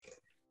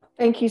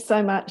Thank you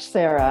so much,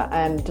 Sarah,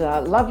 and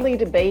lovely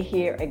to be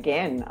here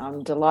again.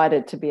 I'm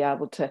delighted to be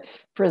able to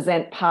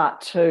present part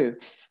two.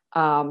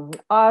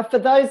 For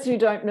those who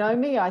don't know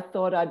me, I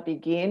thought I'd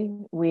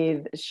begin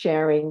with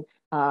sharing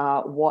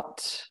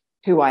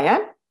who I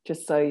am,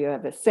 just so you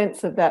have a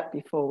sense of that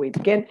before we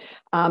begin.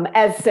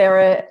 As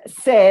Sarah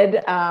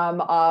said,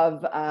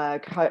 I've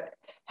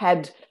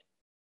had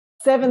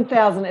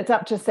 7,000, it's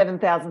up to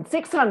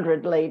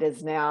 7,600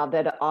 leaders now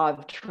that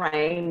I've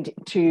trained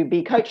to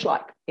be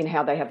coach-like in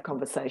how they have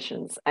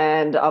conversations.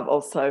 And I've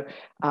also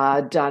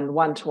done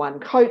one-to-one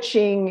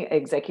coaching,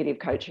 executive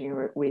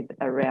coaching with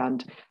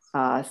around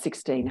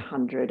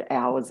 1,600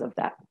 hours of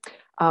that.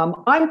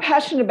 I'm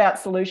passionate about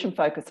solution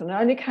focus, and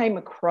I only came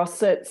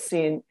across it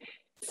since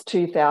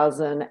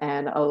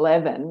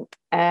 2011.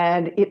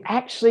 And it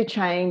actually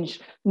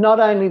changed not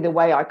only the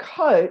way I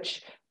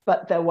coach,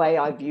 but the way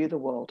I view the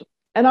world.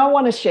 And I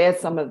want to share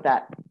some of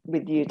that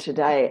with you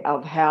today,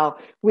 of how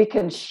we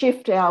can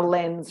shift our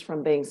lens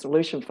from being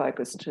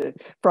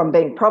from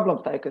being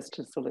problem focused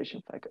to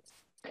solution focused.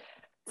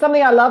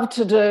 Something I love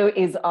to do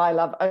is I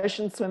love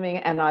ocean swimming,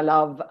 and I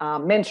love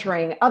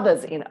mentoring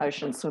others in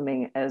ocean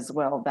swimming as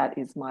well. That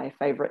is my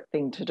favorite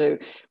thing to do,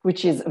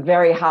 which is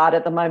very hard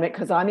at the moment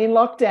because I'm in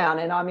lockdown,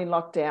 and I'm in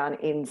lockdown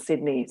in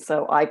Sydney.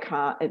 So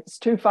it's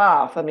too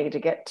far for me to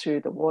get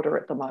to the water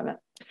at the moment.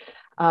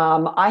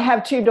 I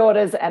have 2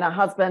 daughters and a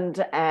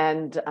husband,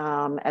 and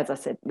as I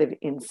said, live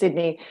in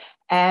Sydney.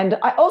 And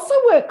I also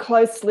work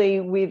closely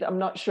with, I'm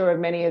not sure if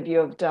many of you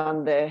have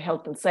done the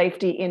Health and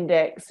Safety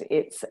Index.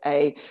 It's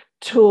a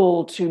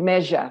tool to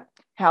measure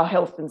how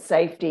health and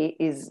safety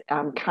is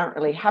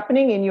currently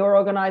happening in your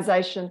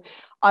organisation.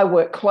 I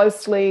work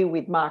closely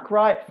with Mark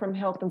Wright from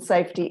Health and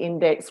Safety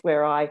Index,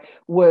 where I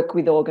work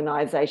with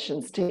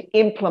organisations to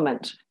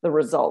implement the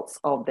results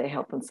of their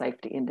Health and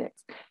Safety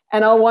Index.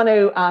 And I want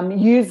to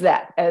use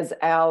that as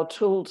our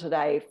tool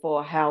today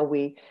for how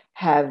we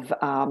have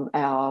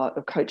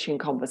our coaching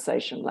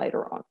conversation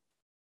later on.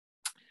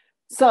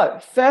 So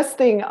first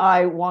thing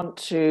I want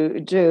to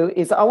do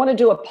is I want to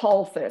do a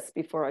poll first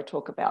before I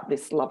talk about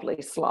this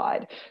lovely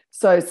slide.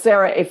 So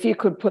Sarah, if you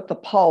could put the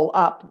poll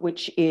up,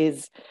 which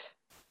is,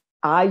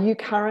 are you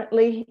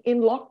currently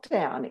in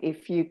lockdown?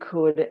 If you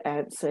could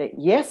answer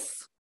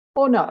yes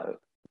or no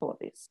for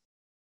this.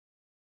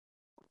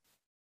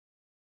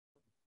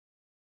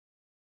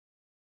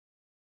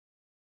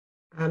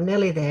 I'm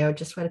nearly there. I'll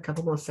just wait a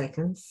couple more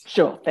seconds.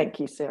 Sure. Thank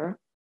you, Sarah.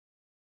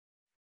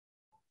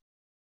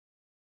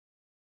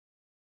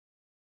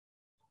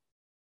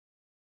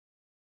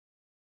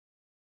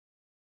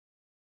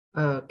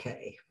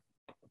 Okay.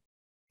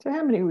 So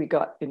how many we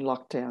got in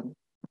lockdown?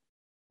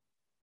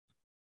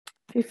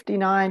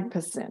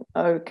 59%.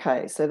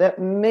 Okay, so that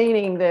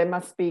meaning there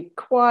must be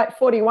quite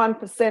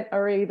 41%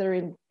 are either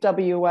in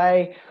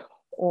WA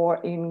or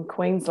in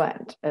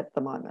Queensland at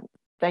the moment.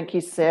 Thank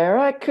you,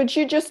 Sarah. Could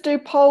you just do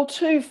poll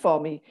 2 for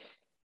me?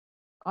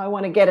 I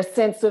want to get a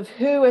sense of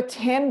who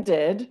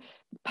attended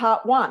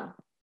part 1.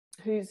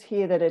 Who's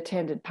here that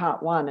attended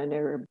part 1 and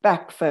are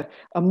back for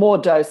a more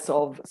dose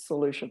of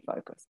solution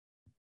focus?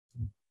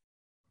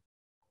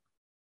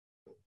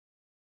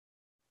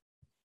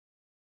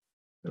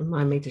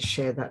 Remind me to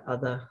share that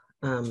other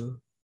part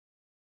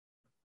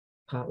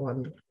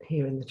 1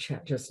 here in the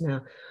chat just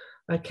now.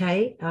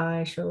 Okay,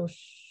 I shall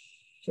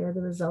share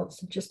the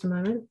results in just a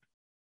moment.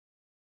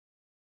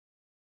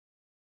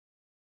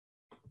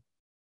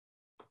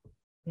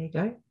 There you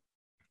go.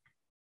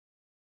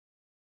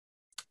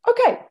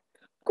 Okay,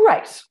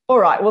 great. All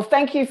right. Well,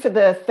 thank you for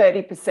the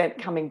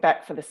 30% coming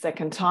back for the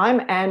second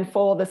time. And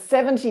for the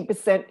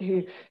 70%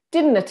 who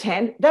didn't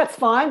attend, that's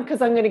fine,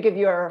 because I'm going to give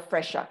you a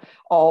refresher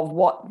of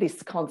what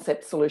this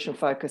concept solution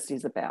focus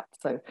is about.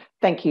 So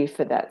thank you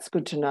for that. It's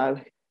good to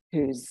know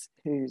who's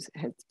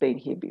has been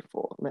here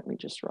before. Let me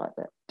just write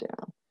that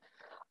down.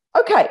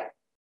 Okay.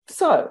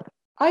 So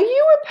are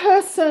you a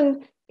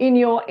person in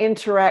your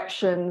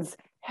interactions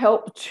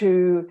help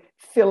to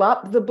fill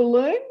up the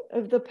balloon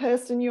of the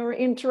person you're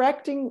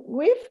interacting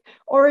with?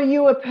 Or are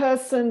you a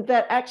person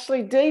that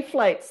actually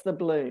deflates the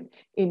balloon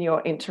in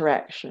your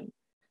interaction?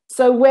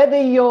 So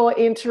whether your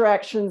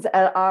interactions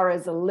are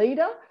as a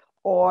leader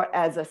or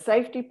as a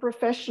safety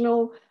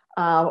professional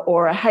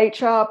or a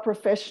HR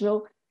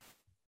professional,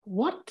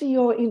 what do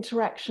your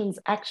interactions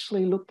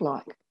actually look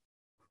like?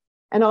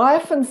 And I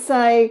often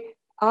say,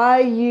 are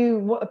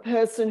you a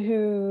person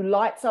who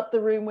lights up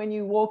the room when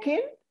you walk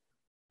in?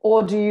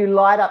 Or do you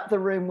light up the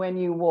room when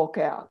you walk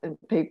out? And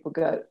people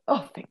go,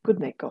 oh, thank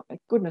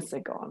goodness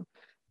they're gone.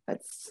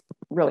 That's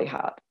really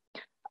hard.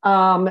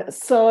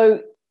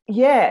 So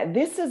yeah,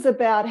 this is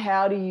about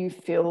how do you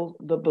fill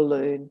the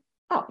balloon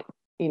up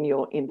in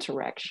your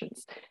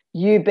interactions.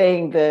 You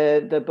being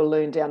the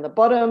balloon down the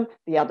bottom,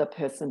 the other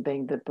person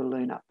being the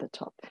balloon up the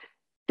top.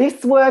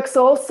 This works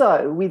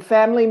also with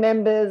family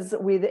members,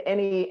 with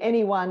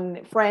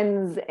anyone,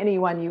 friends,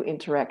 anyone you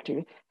interact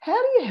with.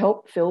 How do you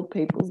help fill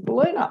people's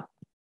balloon up?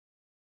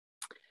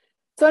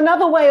 So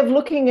another way of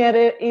looking at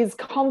it is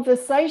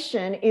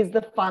conversation is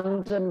the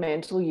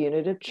fundamental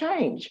unit of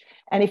change.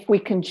 And if we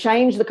can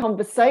change the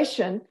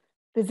conversation,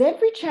 there's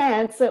every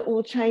chance that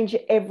will change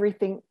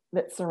everything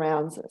that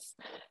surrounds us.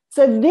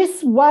 So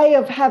this way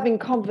of having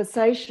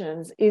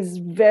conversations is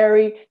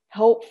very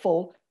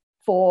helpful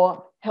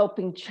for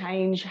helping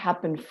change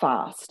happen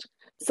fast.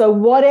 So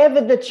whatever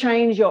the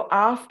change you're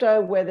after,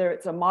 whether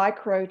it's a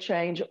micro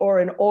change or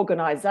an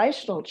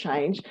organizational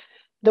change,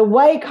 the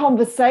way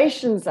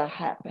conversations are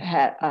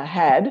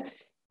had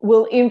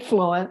will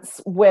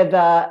influence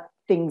whether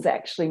things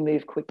actually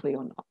move quickly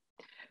or not.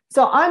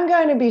 So I'm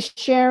going to be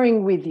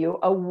sharing with you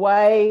a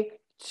way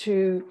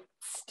to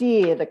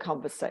steer the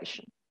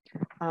conversation.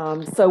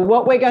 So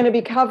what we're going to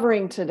be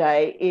covering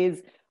today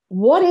is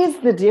what is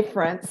the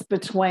difference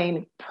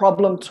between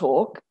problem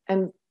talk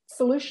and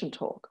solution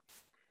talk?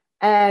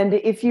 And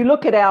if you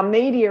look at our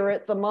media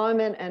at the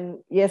moment, and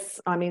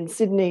yes, I'm in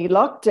Sydney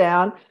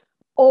lockdown,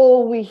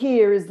 all we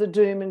hear is the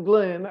doom and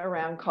gloom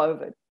around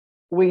COVID.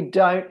 We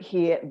don't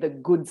hear the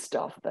good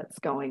stuff that's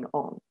going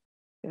on.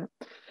 Yeah.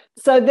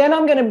 So then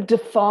I'm going to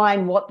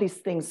define what this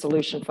thing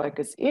solution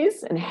focus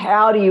is and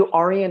how do you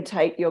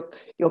orientate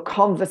your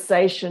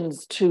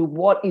conversations to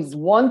what is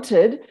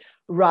wanted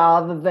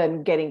rather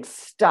than getting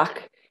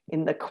stuck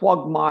in the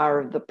quagmire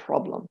of the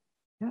problem.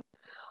 Yeah.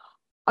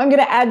 I'm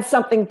going to add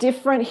something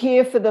different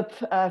here for the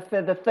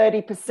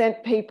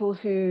 30% people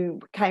who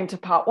came to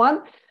part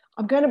one.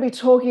 I'm going to be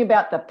talking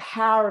about the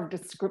power of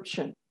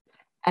description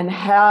and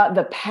how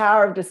the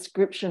power of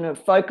description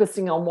of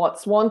focusing on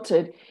what's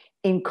wanted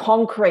in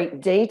concrete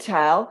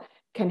detail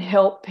can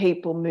help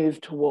people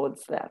move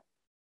towards that.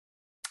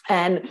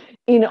 And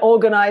in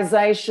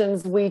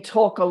organizations, we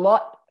talk a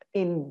lot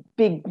in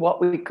big,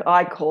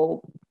 I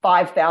call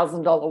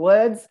 $5,000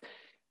 words.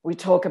 We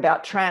talk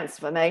about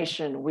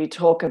transformation. We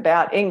talk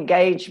about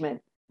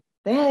engagement.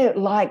 They're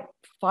like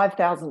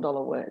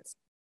 $5,000 words.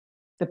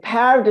 The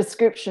power of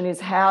description is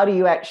how do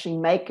you actually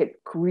make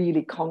it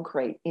really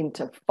concrete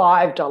into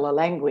 $5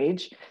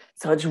 language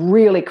so it's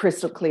really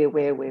crystal clear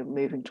where we're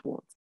moving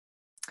towards.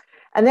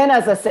 And then,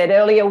 as I said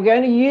earlier, we're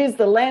going to use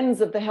the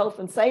lens of the Health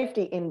and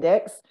Safety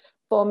Index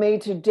for me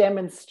to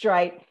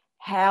demonstrate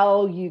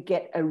how you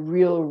get a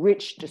real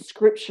rich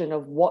description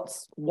of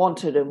what's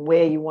wanted and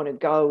where you want to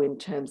go in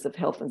terms of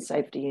health and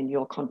safety in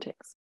your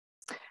context.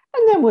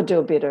 And then we'll do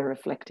a bit of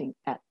reflecting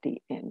at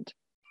the end.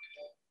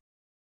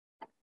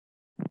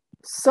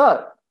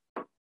 So,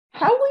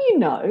 how will you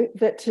know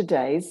that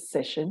today's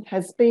session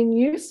has been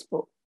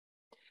useful?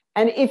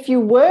 And if you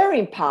were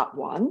in part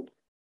one,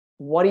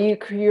 what are you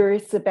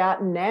curious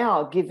about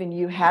now, given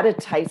you had a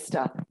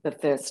taster the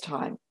first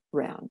time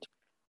round?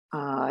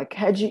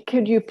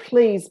 Could you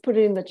please put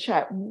it in the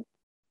chat?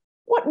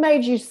 What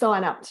made you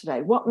sign up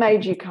today? What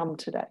made you come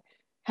today?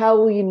 How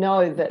will you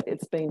know that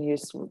it's been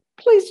useful?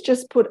 Please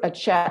just put a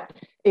chat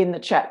in the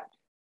chat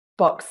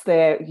box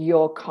there,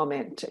 your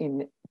comment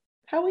in.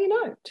 How will you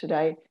know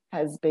today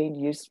has been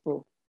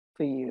useful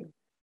for you?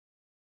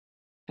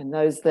 And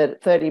those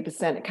that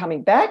 30% are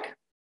coming back,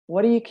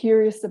 what are you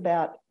curious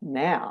about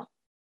now?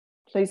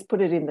 Please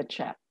put it in the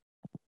chat.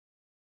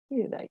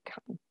 Here they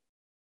come.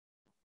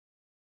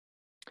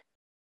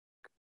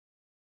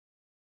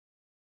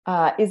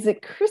 Is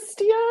it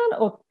Christian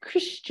or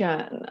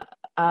Christian?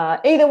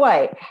 Either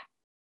way,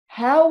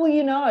 how will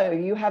you know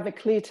you have a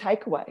clear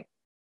takeaway?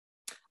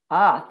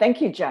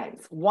 Thank you,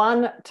 James.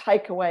 One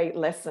takeaway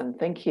lesson.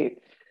 Thank you.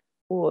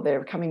 Oh,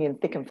 they're coming in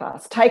thick and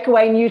fast.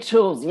 Takeaway new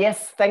tools.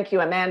 Yes, thank you,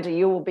 Amanda.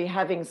 You will be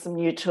having some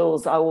new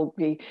tools. I will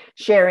be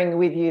sharing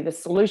with you the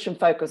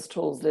solution-focused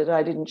tools that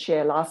I didn't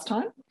share last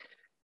time.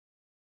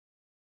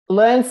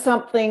 Learn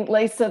something,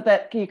 Lisa,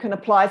 that you can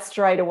apply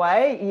straight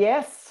away.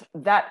 Yes,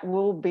 that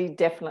will be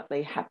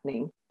definitely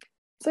happening.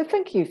 So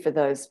thank you for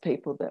those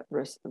people that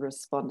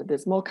responded.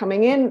 There's more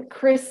coming in.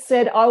 Chris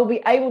said, I will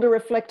be able to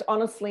reflect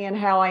honestly on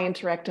how I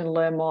interact and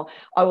learn more.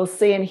 I will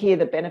see and hear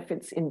the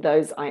benefits in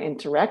those I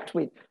interact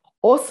with.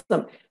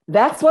 Awesome.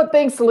 That's what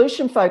being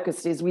solution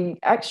focused is. We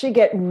actually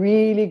get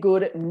really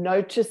good at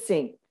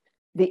noticing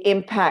the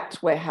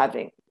impact we're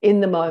having in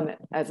the moment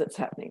as it's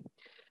happening.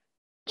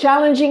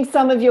 Challenging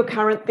some of your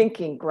current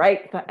thinking.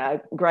 Great,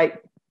 great,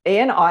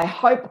 Ian. I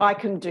hope I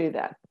can do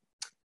that.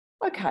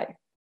 Okay,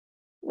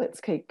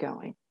 let's keep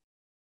going.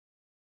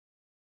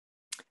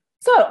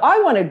 So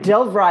I want to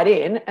delve right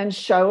in and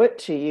show it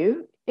to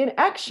you in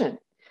action.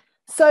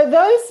 So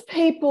those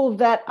people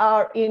that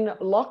are in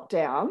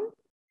lockdown,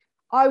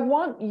 I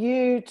want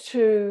you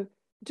to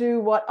do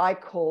what I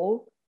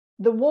call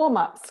the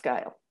warm-up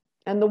scale.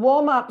 And the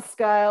warm-up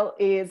scale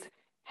is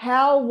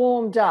how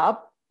warmed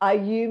up are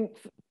you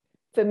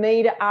for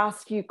me to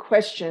ask you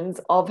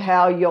questions of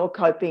how you're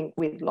coping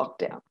with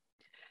lockdown.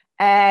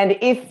 And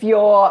if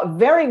you're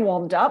very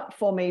warmed up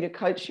for me to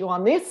coach you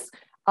on this,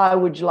 I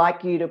would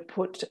like you to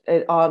put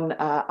it on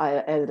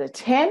at a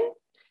 10.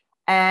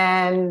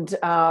 And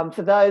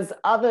for those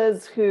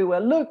others who are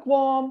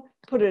lukewarm,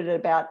 put it at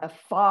about a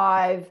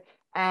 5.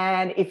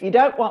 And if you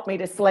don't want me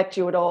to select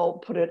you at all,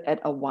 put it at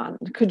a 1.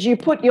 Could you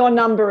put your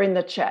number in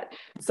the chat?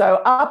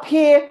 So up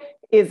here,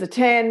 is a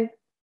 10.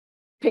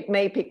 Pick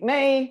me, pick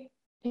me.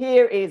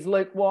 Here is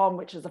lukewarm,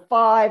 which is a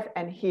 5.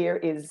 And here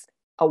is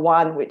a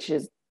 1, which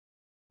is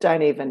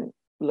don't even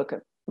look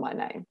at my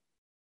name.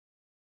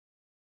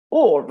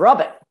 Oh,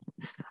 Robert.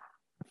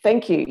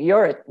 Thank you.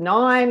 You're a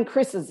 9.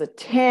 Chris is a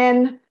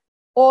 10.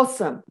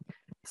 Awesome.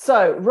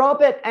 So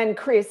Robert and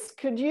Chris,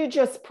 could you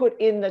just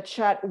put in the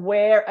chat,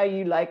 where are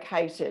you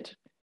located?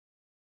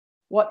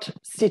 What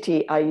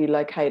city are you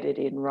located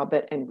in,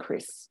 Robert and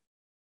Chris?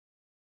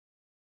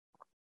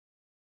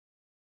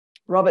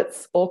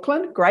 Robert's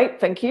Auckland.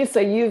 Great, thank you. So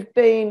you've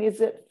been, is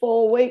it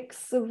 4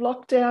 weeks of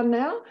lockdown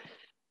now?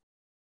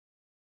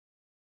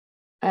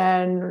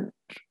 And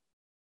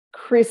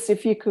Chris,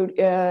 if you could,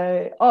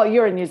 oh,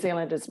 you're in New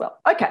Zealand as well.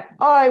 Okay,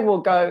 I will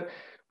go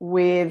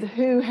with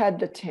who had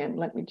the 10.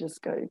 Let me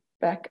just go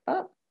back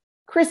up.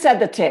 Chris had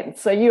the 10,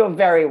 so you are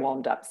very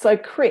warmed up. So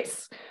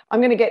Chris, I'm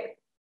going to get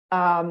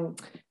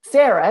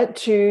Sarah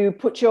to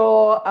put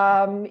your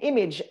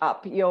image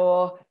up,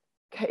 your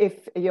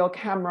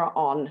camera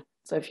on.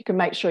 So if you can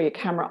make sure your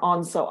camera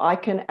on so I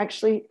can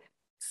actually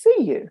see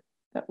you,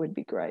 that would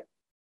be great.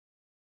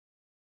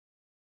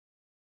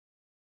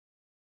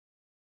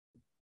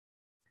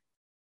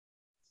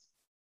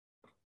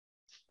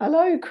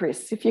 Hello,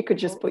 Chris. If you could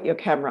just put your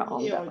camera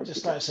on. Yeah, I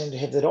just don't seem to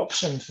have that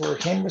option for a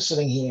camera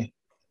sitting here.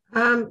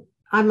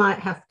 I might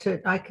have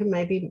to, I can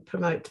maybe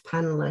promote to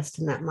panelist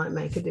and that might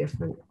make a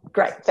difference.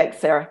 Great. Thanks,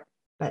 Sarah.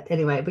 But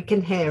anyway, we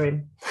can hear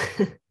him.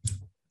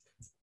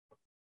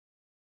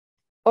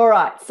 All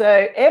right.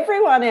 So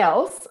everyone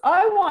else,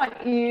 I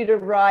want you to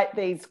write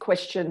these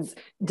questions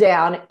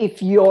down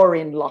if you're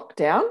in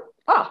lockdown.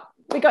 Ah,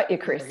 we got you,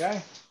 Chris. There we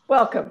go.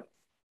 Welcome.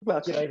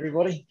 Welcome. G'day,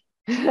 everybody.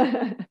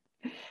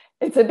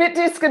 It's a bit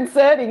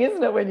disconcerting,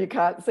 isn't it, when you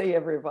can't see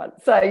everyone?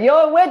 So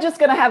we're just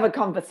going to have a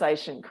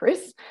conversation,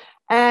 Chris.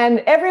 And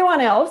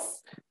everyone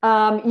else,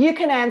 you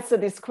can answer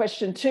this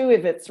question too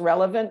if it's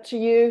relevant to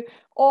you,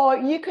 or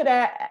you could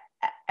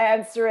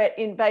answer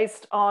it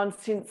based on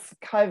since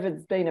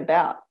COVID's been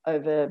about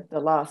over the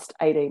last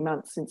 18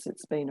 months since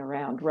it's been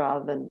around,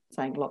 rather than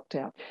saying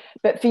lockdown.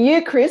 But for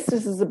you, Chris,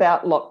 this is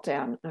about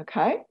lockdown,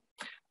 okay?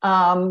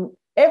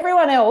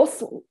 Everyone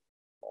else,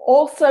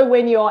 also,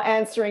 when you're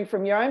answering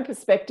from your own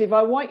perspective,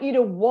 I want you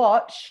to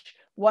watch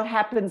what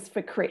happens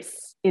for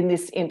Chris in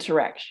this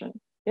interaction.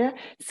 Yeah.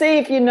 See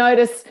if you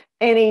notice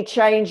any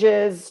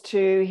changes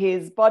to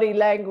his body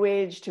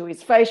language, to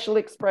his facial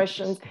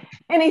expressions,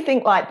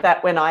 anything like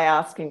that when I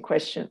ask him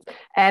questions.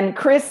 And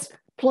Chris,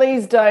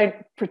 please don't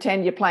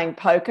pretend you're playing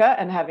poker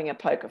and having a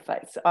poker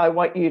face. I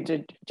want you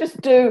to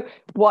just do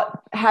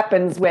what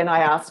happens when I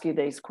ask you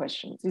these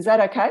questions. Is that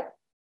okay?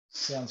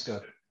 Sounds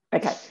good.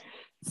 Okay.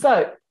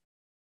 So,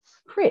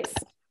 Chris,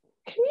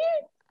 can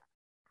you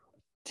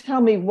tell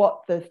me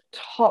what the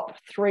top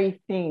 3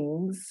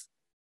 things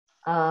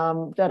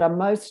that are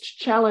most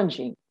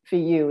challenging for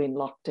you in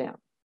lockdown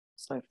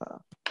so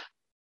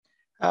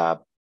far?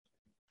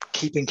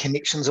 Keeping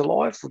connections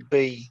alive would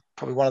be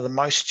probably one of the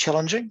most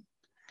challenging.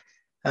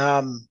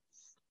 I'm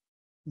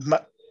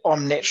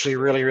naturally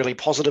really, really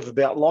positive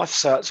about life,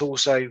 so it's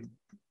also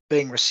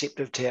being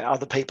receptive to how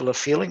other people are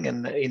feeling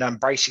and,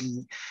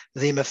 embracing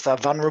them if they're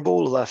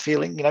vulnerable or they're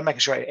feeling, making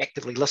sure I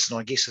actively listen,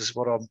 I guess, is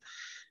what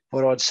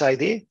I'd say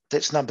there.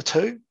 That's number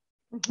 2.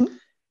 Mm-hmm.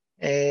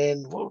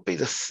 And what would be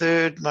the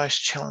 3rd most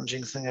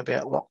challenging thing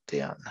about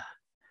lockdown?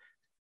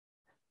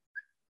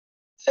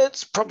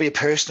 It's probably a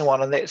personal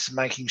one, and that's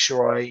making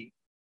sure I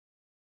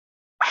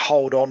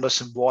hold on to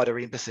some wider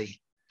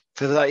empathy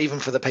even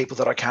for the people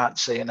that I can't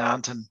see and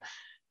aren't in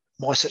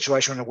my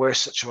situation or in a worse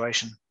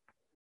situation.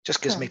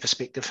 Just gives me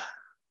perspective.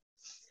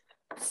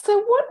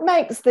 So what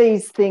makes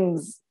these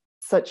things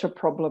such a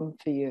problem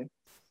for you?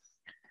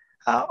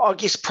 I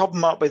guess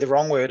problem might be the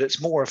wrong word.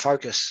 It's more a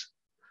focus.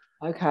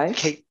 Okay.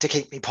 To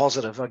keep me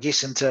positive, I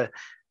guess, and to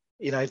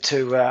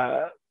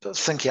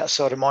think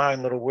outside of my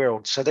own little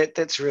world. So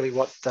that's really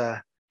what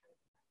I'm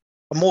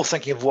more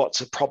thinking of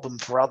what's a problem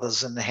for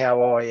others and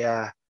how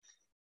I,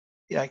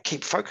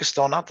 keep focused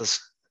on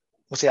others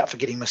without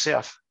forgetting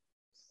myself.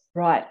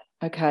 Right.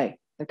 Okay.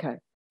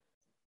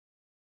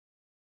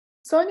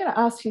 So I'm going to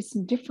ask you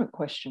some different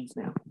questions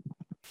now.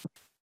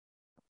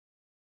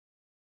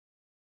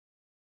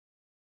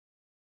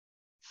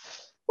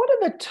 What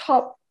are the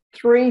top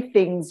 3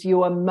 things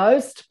you are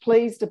most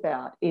pleased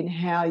about in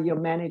how you're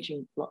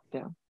managing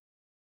lockdown?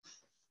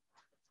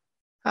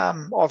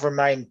 I've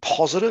remained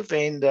positive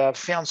and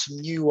found some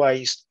new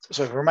ways.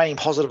 So remaining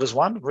positive is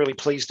 1, really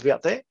pleased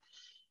about that.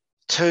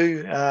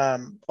 2,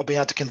 I've been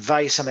able to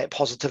convey some of that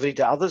positivity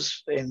to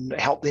others and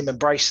help them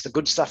embrace the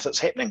good stuff that's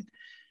happening.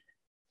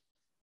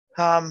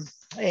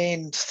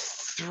 And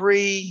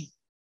 3,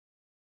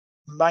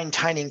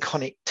 maintaining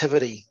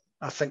connectivity.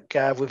 I think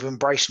we've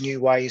embraced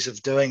new ways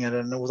of doing it,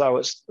 and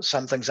although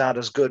some things aren't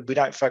as good, we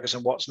don't focus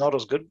on what's not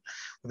as good.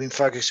 We've been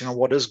focusing on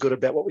what is good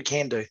about what we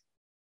can do.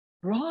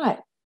 Right.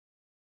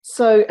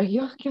 So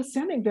you're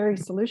sounding very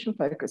solution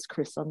focused,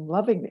 Chris. I'm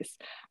loving this.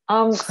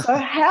 So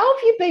how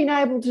have you been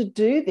able to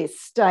do this,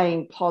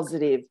 staying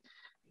positive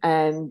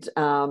and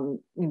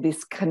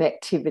this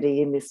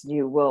connectivity in this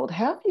new world.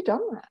 How have you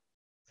done that?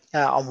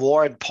 I'm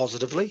wired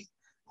positively.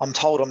 I'm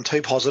told I'm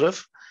too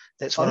positive.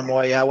 That's one of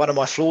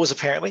my flaws,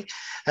 apparently.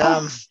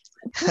 But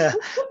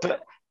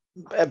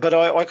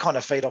I kind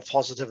of feed off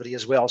positivity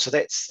as well. So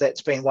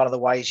that's been one of the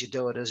ways you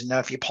do it is,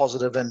 if you're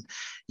positive and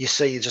you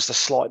see just a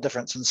slight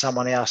difference in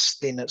someone else,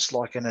 then it's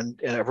like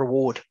a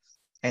reward.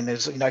 And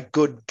there's,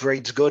 good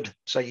breeds good.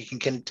 So you can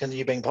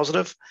continue being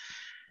positive.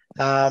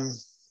 I've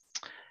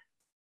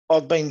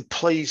been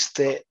pleased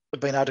that I've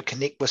been able to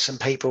connect with some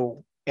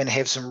people and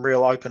have some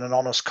real open and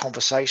honest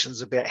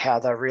conversations about how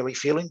they're really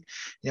feeling.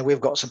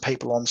 We've got some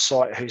people on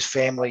site whose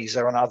families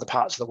are in other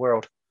parts of the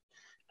world.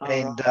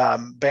 And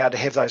be able to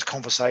have those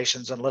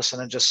conversations and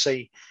listen and just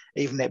see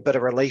even that bit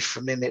of relief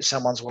from them that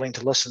someone's willing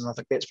to listen. I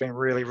think that's been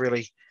really,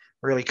 really,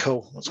 really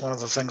cool. It's one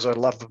of the things I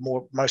love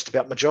most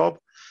about my job.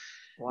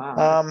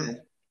 Wow.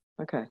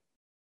 Okay.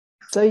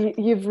 So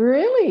you've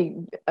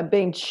really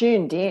been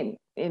tuned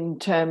in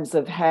terms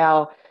of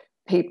how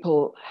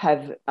people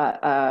have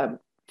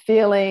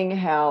feeling,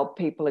 how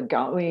people are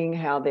going,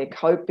 how they're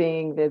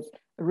coping. There's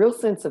a real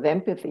sense of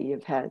empathy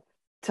you've had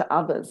to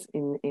others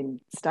in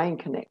staying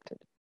connected.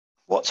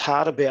 What's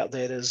hard about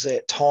that is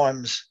at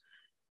times,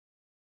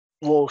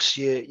 whilst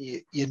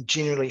you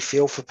genuinely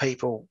feel for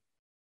people,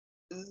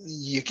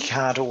 you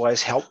can't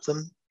always help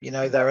them.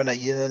 They're in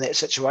that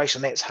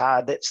situation. That's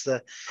hard. That's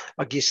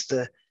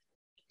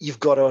you've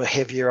got to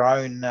have your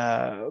own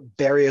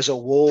barriers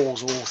or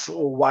walls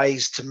or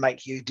ways to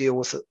make you deal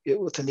with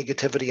the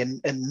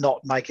negativity and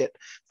not make it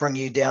bring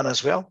you down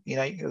as well.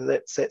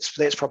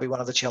 That's probably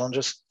one of the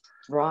challenges.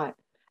 Right.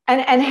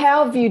 And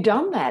how have you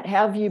done that?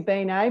 How have you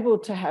been able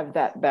to have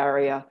that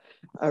barrier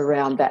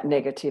around that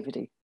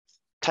negativity?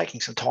 Taking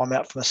some time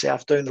out for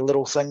myself, doing the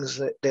little things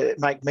that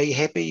make me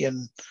happy,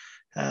 and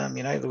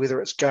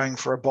whether it's going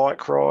for a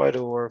bike ride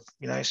or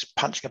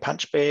punching a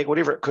punch bag,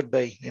 whatever it could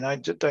be.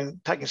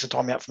 Taking some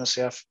time out for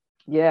myself.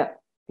 Yeah.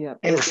 And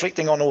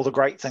reflecting on all the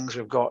great things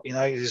we've got.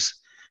 Is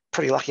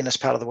pretty lucky in this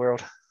part of the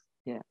world.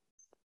 Yeah.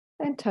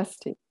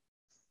 Fantastic.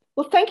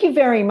 Well, thank you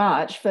very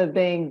much for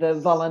being the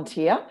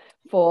volunteer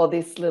for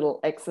this little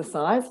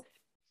exercise.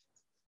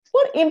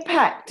 What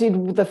impact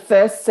did the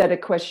first set of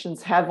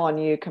questions have on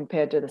you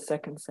compared to the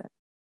second set?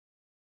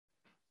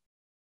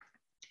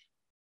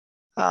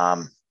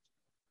 I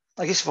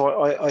guess if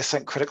I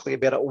think critically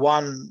about it,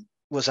 one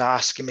was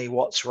asking me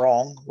what's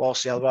wrong,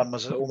 whilst the other one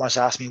was almost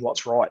asking me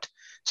what's right.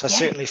 So I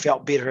certainly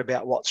felt better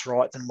about what's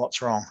right than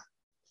what's wrong.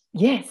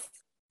 Yes.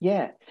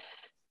 Yeah.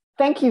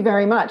 Thank you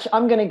very much.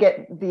 I'm going to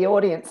get the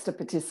audience to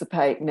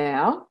participate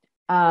now.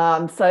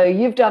 So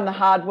you've done the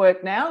hard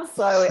work now.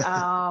 So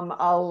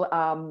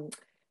I'll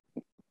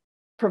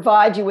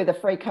provide you with a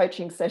free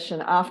coaching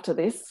session after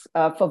this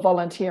for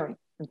volunteering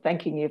and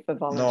thanking you for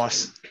volunteering.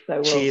 Nice.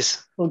 So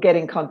cheers. We'll get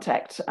in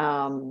contact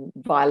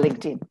via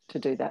LinkedIn to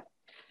do that.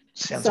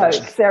 Sounds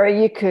awesome. Sarah,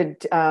 you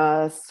could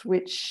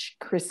switch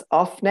Chris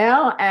off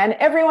now, and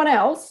everyone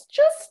else,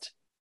 just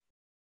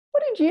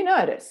what did you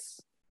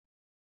notice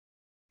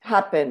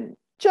happen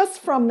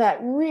just from that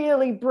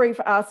really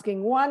brief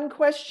asking one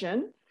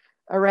question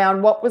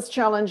around what was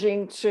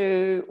challenging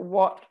to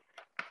what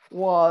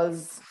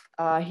was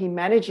he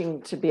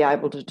managing to be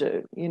able to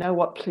do?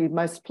 What he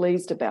most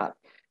pleased about?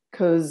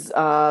 Because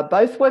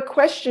both were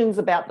questions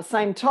about the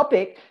same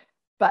topic,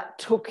 but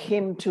took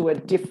him to a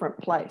different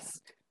place.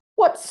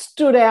 What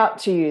stood out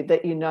to you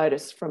that you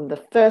noticed from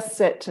the first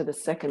set to the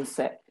second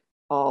set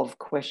of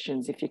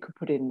questions, if you could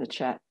put it in the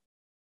chat?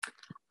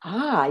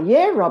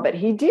 Yeah, Robert,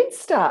 he did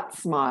start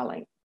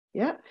smiling.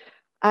 Yeah.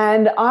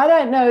 And I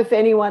don't know if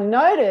anyone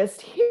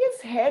noticed,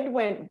 his head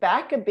went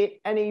back a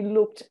bit and he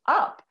looked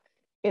up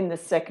in the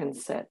second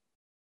set.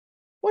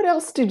 What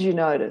else did you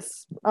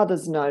notice?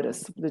 Others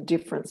notice the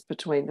difference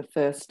between the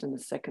first and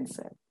the second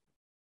set.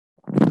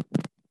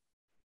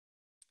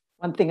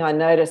 One thing I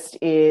noticed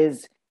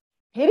is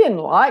he didn't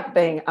like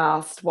being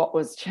asked what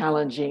was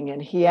challenging,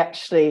 and he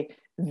actually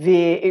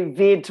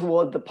veered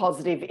toward the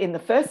positive in the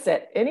first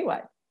set anyway.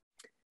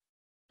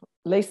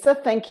 Lisa,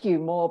 thank you.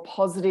 More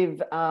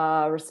positive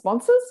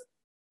responses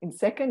in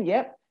second.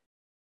 Yep.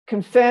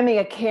 Confirming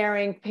a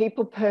caring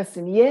people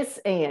person. Yes,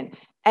 Ian.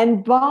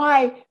 And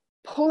by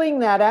pulling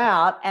that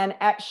out and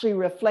actually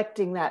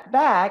reflecting that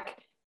back,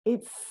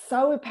 it's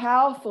so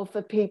powerful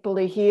for people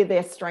to hear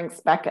their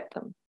strengths back at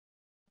them.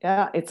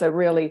 Yeah, it's a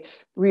really,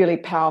 really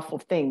powerful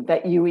thing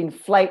that you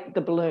inflate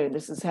the balloon.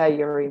 This is how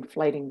you're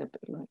inflating the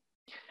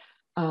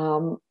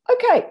balloon.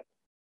 Okay,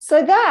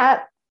 so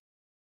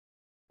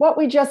what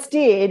we just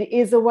did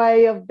is a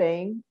way of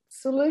being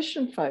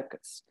solution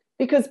focused,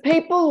 because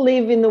people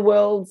live in the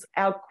worlds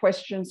our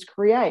questions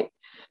create.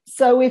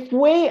 So if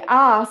we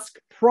ask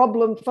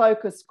problem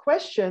focused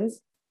questions,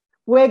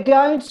 we're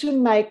going to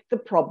make the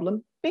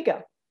problem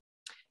bigger.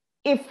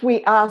 If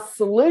we ask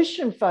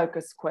solution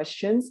focused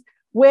questions,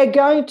 we're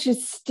going to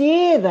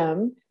steer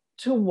them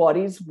to what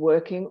is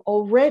working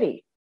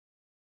already.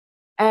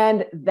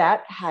 And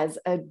that has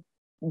a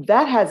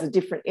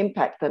different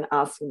impact than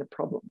asking the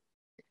problem.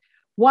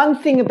 One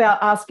thing about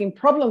asking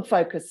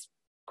problem-focused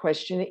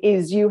question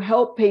is you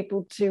help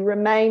people to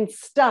remain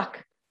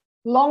stuck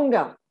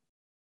longer.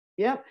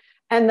 Yeah.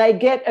 And they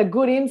get a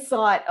good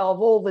insight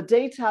of all the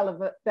detail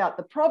about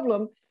the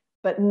problem,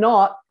 but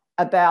not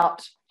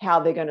about how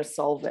they're going to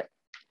solve it.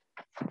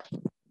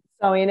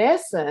 So in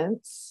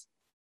essence,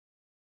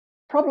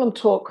 problem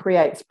talk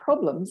creates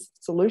problems,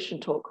 solution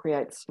talk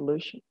creates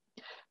solution.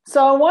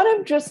 So I want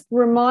to just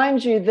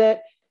remind you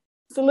that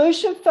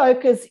solution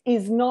focus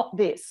is not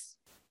this.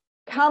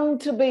 Come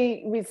to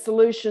me with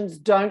solutions,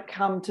 don't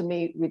come to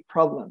me with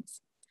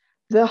problems.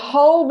 The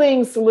whole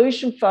being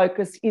solution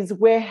focus is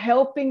we're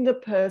helping the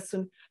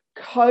person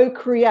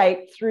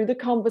co-create through the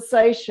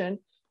conversation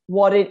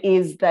what it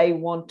is they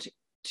want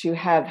to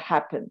have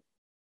happen.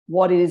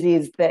 What it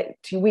is that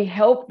we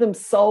help them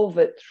solve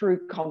it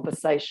through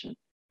conversation,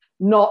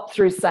 not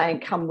through saying,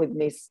 come with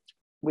me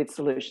with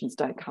solutions,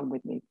 don't come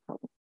with me with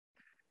problems.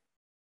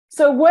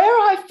 So where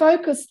I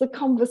focus the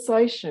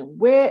conversation,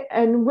 where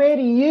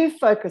do you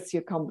focus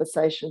your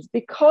conversations?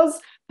 Because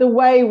the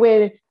way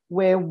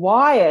we're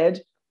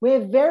wired,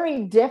 we're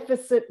very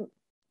deficit.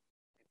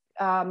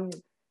 Our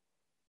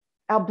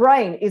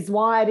brain is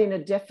wired in a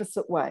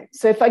deficit way.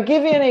 So if I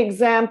give you an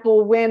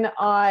example, when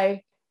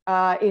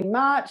in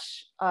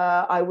March,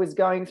 I was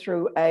going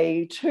through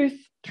a tooth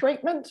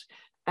treatment,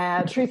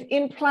 tooth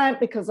implant,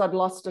 because I'd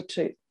lost a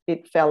tooth.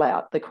 It fell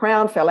out. The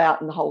crown fell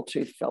out and the whole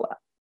tooth fell out.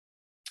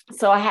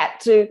 So I had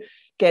to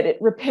get it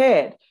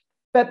repaired.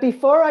 But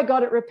before I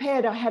got it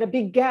repaired, I had a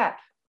big gap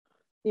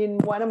in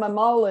one of my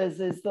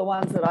molars, is the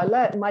ones that I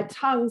let. My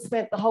tongue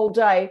spent the whole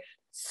day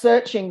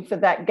searching for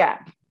that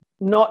gap,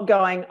 not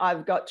going,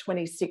 I've got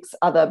 26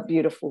 other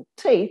beautiful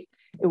teeth.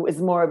 It was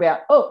more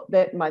about, oh,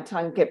 that my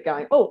tongue kept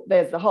going, oh,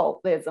 there's the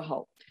hole, there's the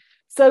hole.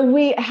 So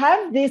we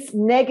have this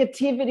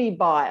negativity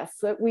bias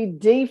that we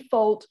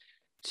default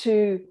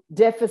to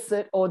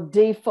deficit or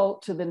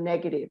default to the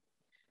negative.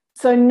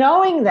 So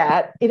knowing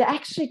that, it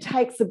actually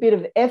takes a bit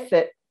of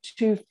effort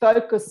to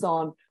focus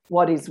on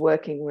what is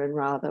working and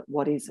rather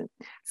what isn't.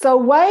 So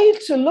a way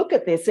to look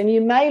at this, and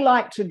you may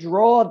like to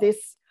draw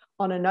this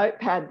on a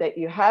notepad that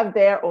you have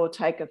there or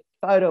take a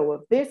photo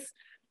of this,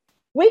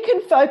 we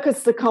can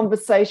focus the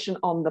conversation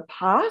on the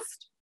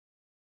past,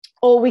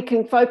 or we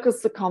can focus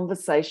the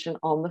conversation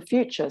on the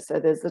future. So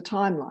there's the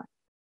timeline.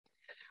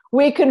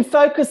 We can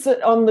focus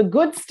it on the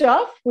good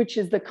stuff, which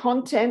is the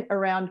content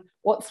around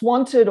what's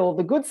wanted or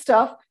the good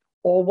stuff,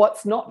 or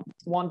what's not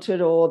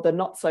wanted or the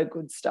not so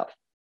good stuff.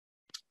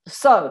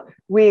 So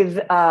with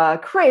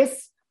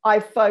Chris, I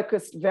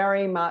focused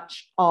very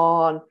much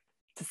on,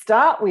 to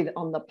start with,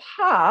 on the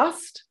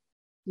past,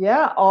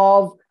 yeah,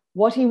 of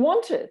what he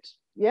wanted,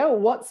 yeah,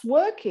 what's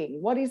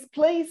working, what he's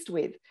pleased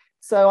with.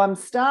 So I'm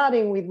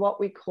starting with what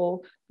we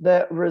call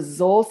the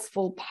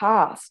resourceful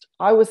past.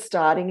 I was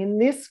starting in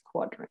this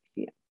quadrant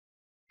here.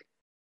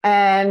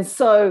 And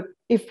so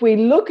if we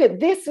look at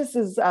this, this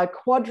is a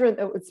quadrant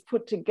that was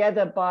put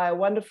together by a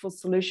wonderful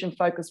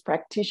solution-focused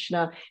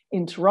practitioner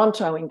in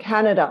Toronto, in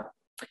Canada.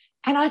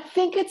 And I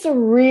think it's a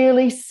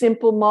really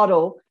simple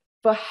model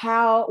for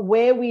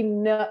where we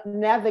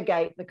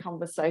navigate the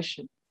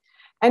conversation.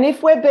 And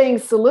if we're being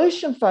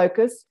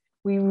solution-focused,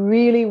 we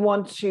really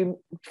want to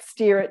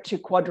steer it to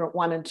quadrant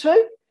 1 and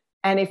 2.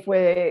 And if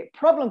we're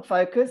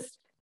problem-focused,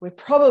 we're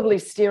probably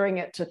steering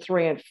it to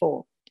 3 and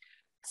 4.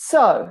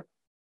 So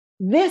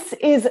this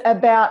is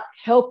about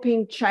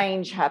helping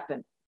change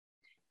happen.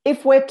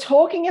 If we're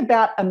talking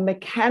about a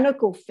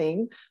mechanical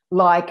thing,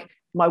 like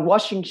my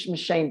washing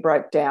machine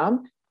broke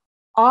down,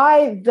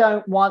 I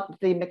don't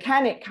want the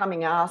mechanic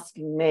coming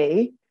asking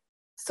me,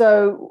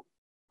 so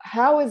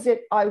how is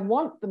it I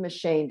want the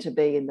machine to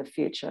be in the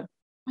future?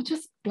 I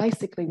just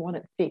basically want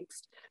it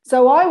fixed.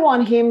 So I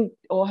want him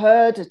or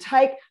her to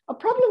take a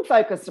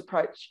problem-focused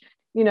approach,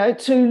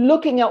 to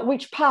looking at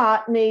which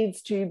part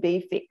needs to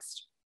be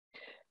fixed.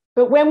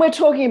 But when we're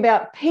talking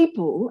about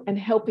people and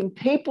helping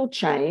people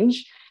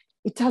change,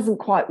 it doesn't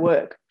quite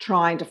work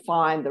trying to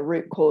find the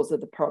root cause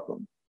of the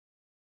problem.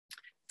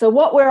 So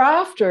what we're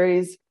after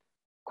is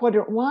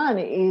quadrant 1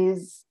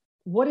 is,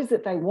 what is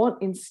it they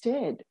want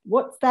instead?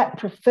 What's that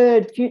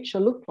preferred future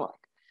look like?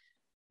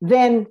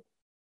 Then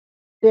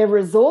their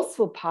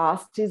resourceful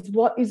past is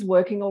what is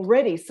working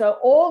already. So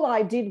all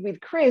I did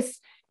with Chris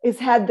is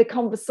had the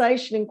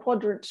conversation in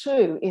quadrant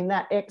 2 in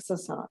that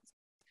exercise.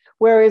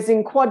 Whereas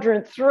in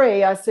quadrant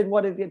 3, I said,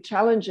 what are the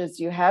challenges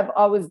you have?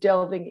 I was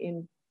delving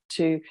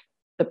into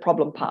the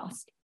problem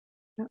past.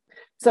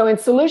 So in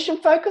solution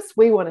focus,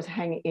 we want to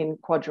hang in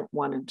quadrant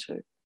 1 and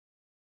 2.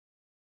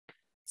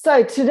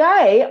 So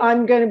today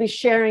I'm going to be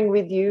sharing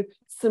with you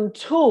some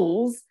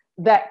tools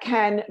that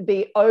can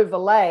be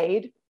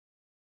overlaid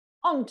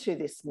onto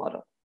this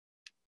model.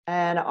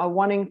 And I'm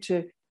wanting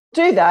to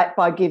do that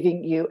by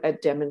giving you a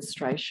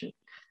demonstration.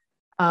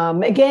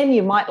 Again,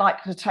 you might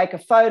like to take a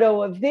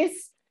photo of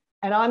this,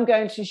 and I'm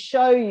going to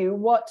show you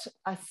what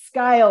a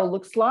scale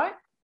looks like.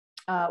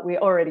 We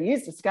already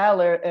used a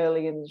scale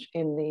early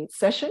in the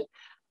session.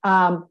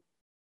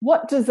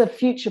 What does a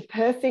future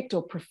perfect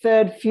or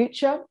preferred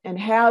future, and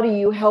how do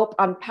you help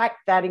unpack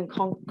that in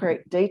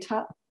concrete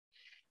detail?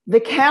 The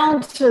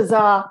counters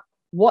are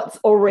what's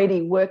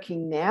already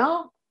working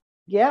now.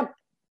 Yeah.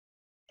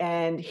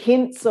 And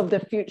hints of the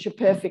future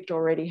perfect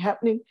already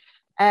happening.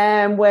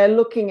 And we're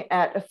looking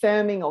at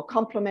affirming or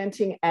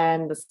complementing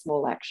and the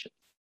small action.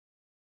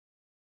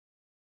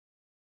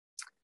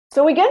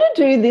 So we're going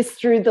to do this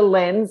through the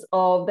lens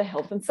of the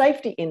Health and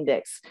Safety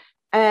Index.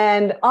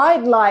 And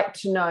I'd like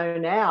to know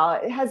now,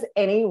 has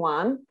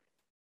anyone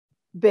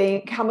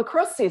come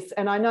across this?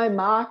 And I know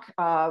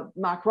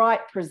Mark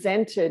Wright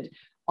presented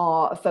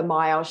for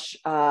MIOSH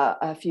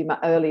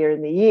earlier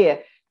in the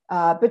year.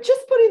 But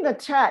just put in the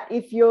chat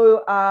if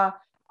you are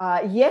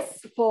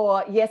yes,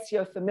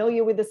 you're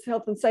familiar with this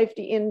Health and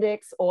Safety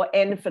Index, or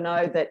N for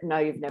no, that no,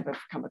 you've never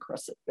come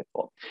across it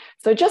before.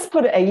 So just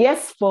put a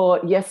yes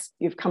for yes,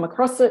 you've come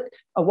across it,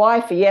 a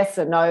Y for yes,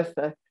 a no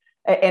for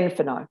N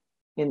for no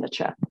in the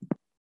chat.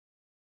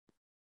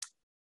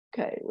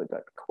 Okay, we've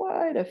got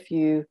quite a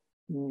few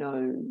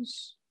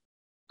no's.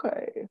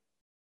 Okay.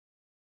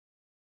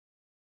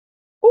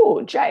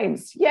 Oh,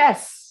 James,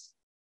 yes.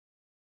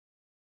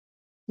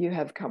 You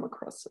have come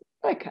across it.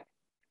 Okay.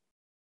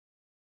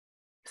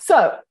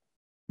 So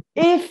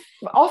if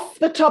off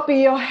the top of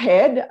your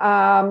head,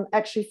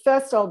 actually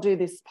first I'll do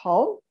this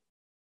poll.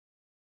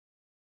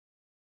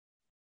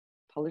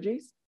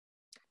 Apologies.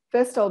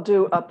 First I'll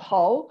do a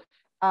poll.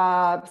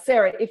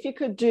 Sarah, if you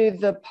could do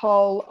the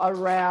poll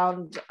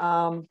around,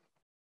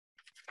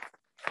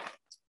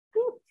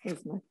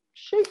 here's my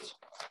sheet.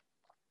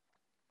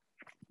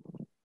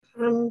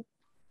 I'm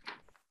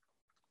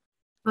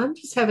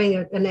just having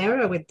an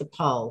error with the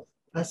poll.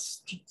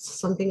 That's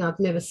something I've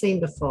never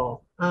seen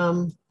before.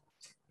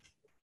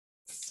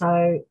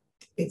 So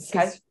it's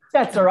okay.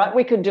 That's all right.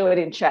 We can do it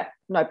in chat.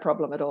 No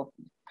problem at all.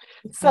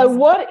 So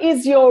what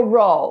is your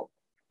role?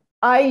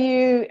 Are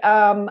you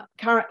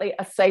currently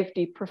a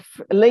safety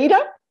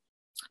leader,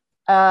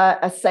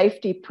 a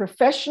safety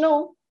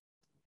professional,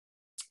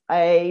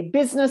 a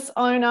business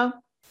owner,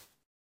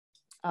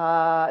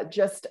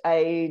 just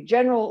a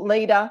general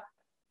leader,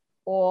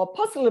 or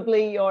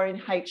possibly you're in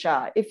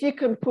HR? If you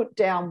can put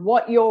down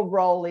what your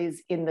role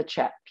is in the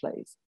chat,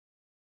 please.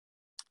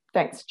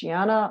 Thanks,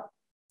 Gianna.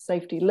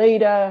 Safety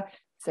leader,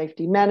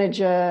 safety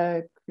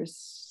manager,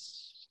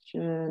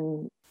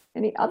 Christian.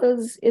 Any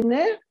others in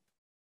there?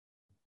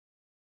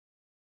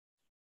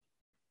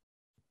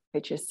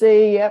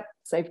 HSC, yep.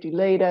 Safety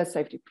leader,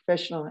 safety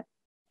professional.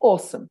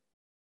 Awesome.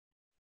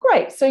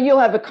 Great. So you'll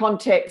have a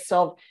context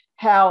of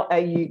how are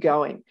you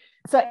going.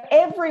 So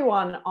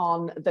everyone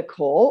on the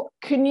call,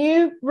 can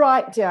you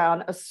write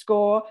down a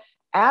score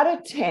out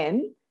of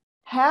 10?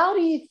 How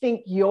do you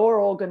think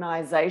your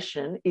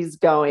organization is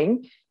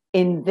going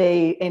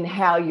in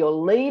how you're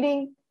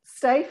leading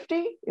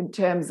safety, in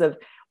terms of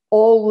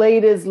all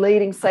leaders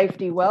leading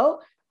safety well?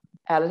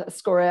 A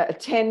score out of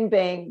 10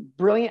 being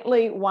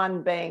brilliantly,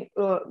 1 being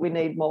we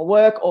need more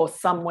work, or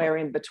somewhere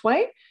in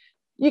between.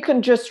 You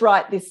can just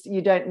write this.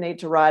 You don't need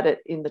to write it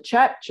in the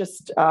chat.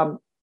 Just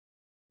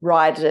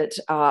write it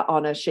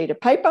on a sheet of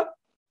paper.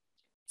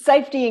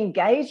 Safety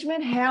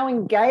engagement. How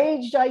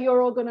engaged are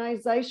your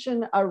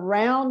organization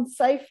around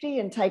safety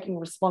and taking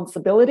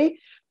responsibility?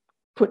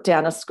 Put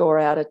down a score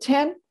out of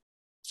 10.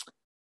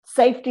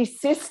 Safety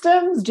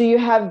systems. Do you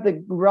have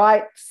the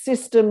right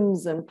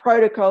systems and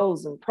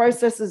protocols and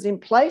processes in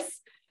place?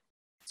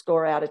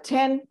 Score out of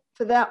 10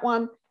 for that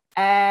one.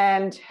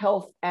 And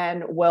health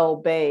and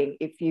well-being.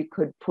 If you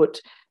could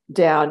put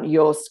down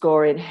your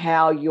score in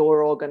how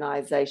your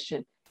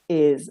organization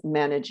is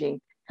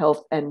managing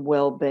health and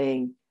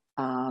well-being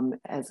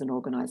as an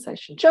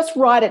organization. Just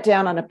write it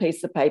down on a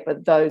piece of paper,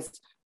 those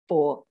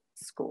 4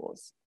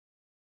 scores.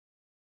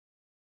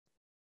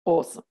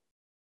 Awesome.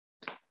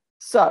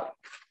 So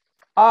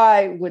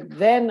I would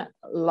then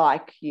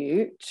like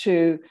you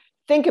to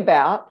think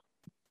about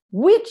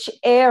which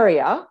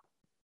area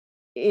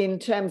in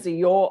terms of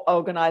your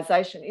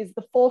organization is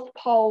the 4th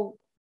poll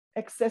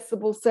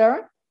accessible,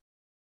 Sarah?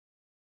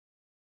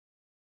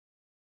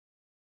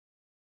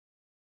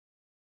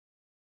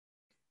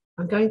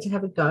 I'm going to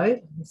have a go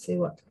and see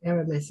what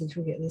error message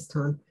we get this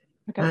time.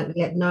 Okay.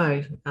 Yet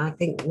no, I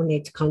think we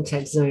need to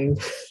contact Zoom.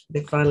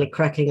 They're finally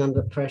cracking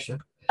under pressure.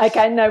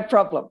 Okay, no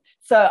problem.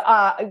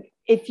 So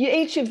if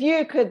each of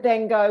you could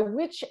then go,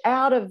 which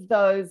out of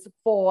those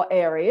 4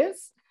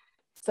 areas,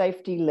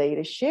 safety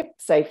leadership,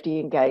 safety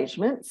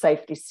engagement,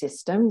 safety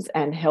systems,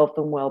 and health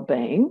and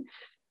well-being,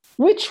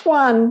 which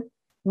one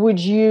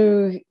would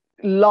you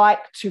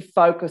like to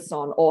focus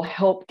on or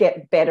help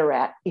get better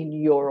at in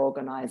your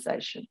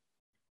organization?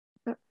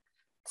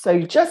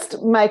 So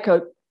just make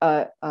a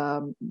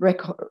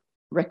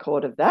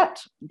record of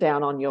that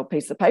down on your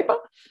piece of paper.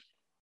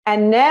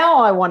 And now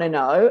I want to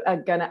know,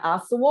 I'm going to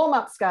ask the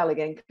warm-up scale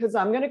again, because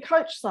I'm going to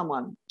coach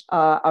someone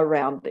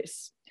around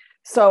this.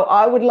 So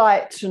I would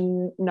like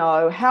to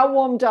know, how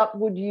warmed up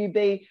would you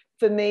be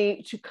for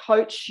me to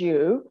coach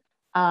you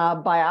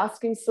by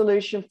asking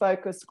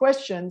solution-focused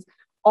questions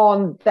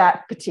on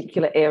that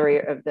particular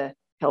area of the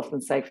health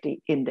and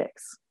safety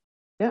index?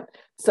 Yeah.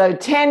 So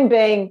 10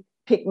 being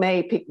pick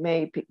me, pick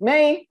me, pick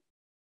me.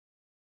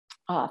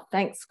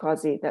 Thanks,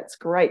 Quasi. That's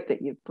great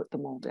that you've put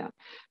them all down.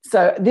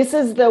 So this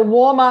is the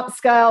warm-up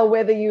scale.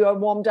 Whether you are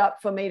warmed up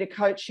for me to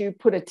coach you,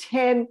 put a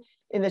 10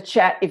 in the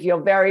chat if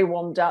you're very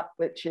warmed up,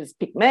 which is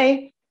pick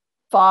me.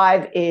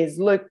 5 is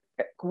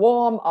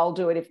lukewarm. I'll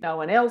do it if no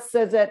one else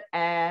says it.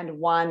 And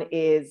 1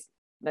 is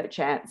no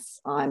chance.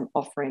 I'm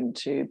offering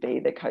to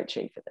be the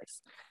coachee for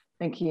this.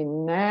 Thank you,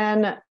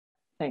 Nan.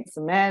 Thanks,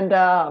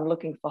 Amanda. I'm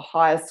looking for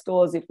higher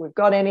scores if we've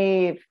got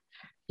any. If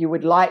you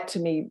would like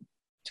to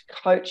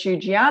coach you,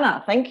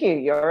 Gianna, thank you.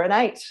 You're an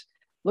 8.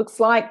 Looks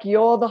like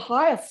you're the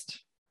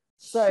highest.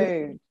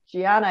 So,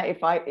 Gianna,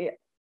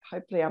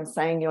 hopefully I'm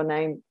saying your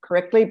name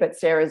correctly, but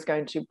Sarah's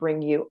going to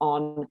bring you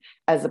on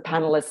as a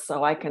panelist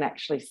so I can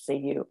actually see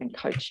you and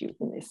coach you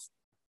in this.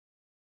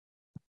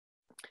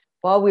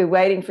 While we're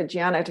waiting for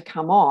Gianna to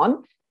come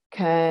on,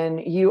 can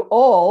you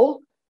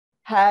all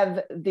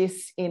have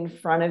this in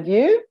front of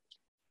you?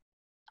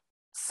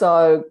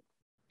 So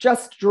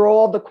just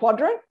draw the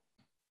quadrant.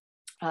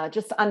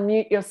 Just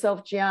unmute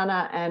yourself,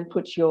 Gianna, and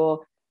put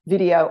your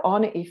video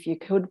on if you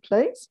could,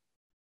 please.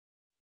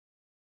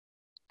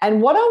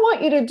 And what I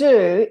want you to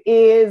do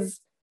is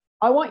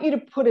I want you to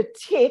put a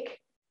tick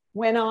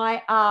when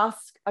I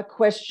ask a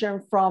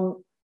question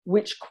from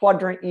which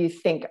quadrant you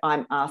think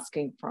I'm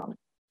asking from.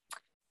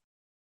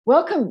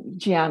 Welcome,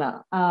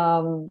 Gianna.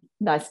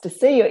 Nice to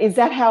see you. Is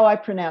that how I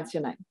pronounce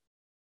your name?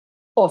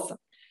 Awesome.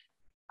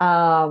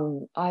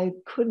 I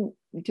couldn't,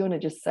 do you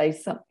want to just say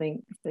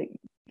something so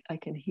I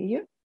can hear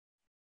you?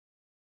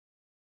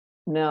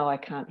 No, I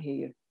can't hear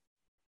you.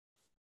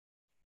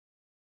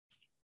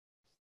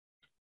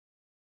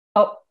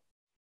 Oh,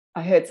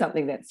 I heard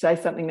something then. Say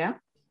something now.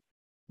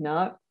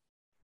 No.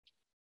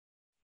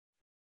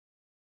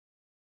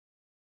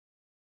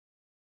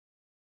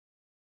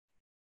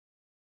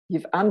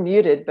 You've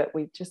unmuted, but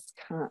we just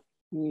can't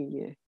hear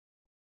you.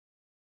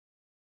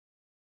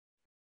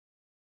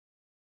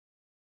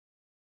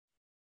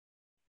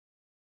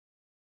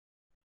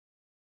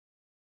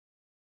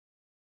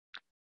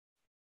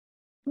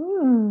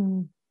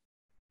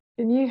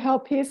 Can you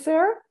help here,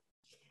 Sarah?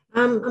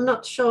 I'm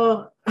not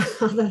sure,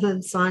 other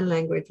than sign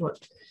language,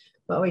 what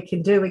we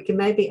can do. We can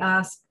maybe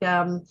ask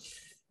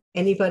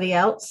anybody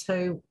else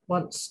who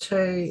wants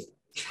to.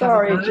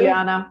 Sorry,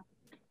 Gianna.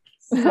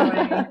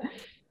 Sorry.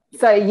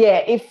 So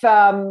yeah, if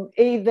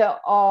either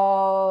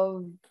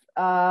of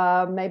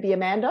maybe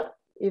Amanda,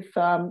 if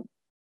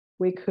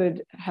we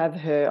could have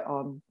her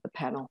on the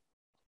panel.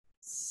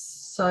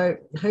 So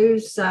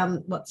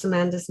what's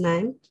Amanda's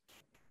name?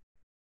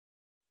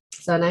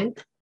 Surname?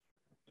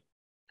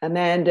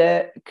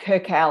 Amanda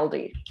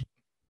Kirkaldy.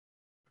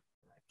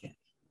 Okay.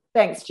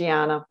 Thanks,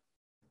 Gianna.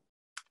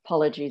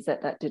 Apologies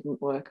that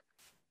didn't work.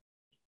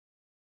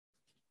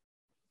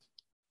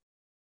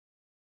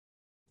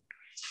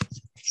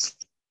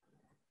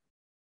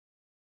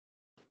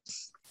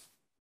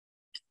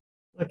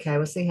 Okay,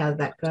 we'll see how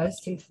that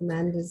goes. See if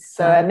Amanda's.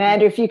 So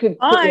Amanda, if you could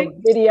put your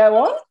video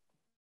on.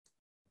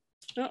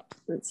 Oh,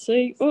 let's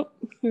see. Oh,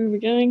 where are we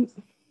going?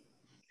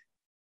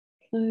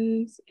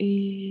 Close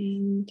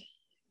and.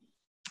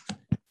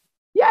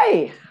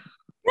 Yay!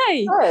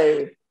 Yay!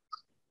 Oh.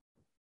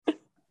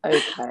 Okay.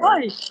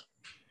 Hi.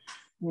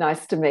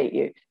 Nice to meet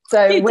you.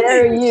 So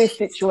where are you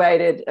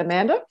situated,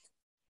 Amanda?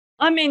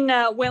 I'm in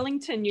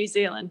Wellington, New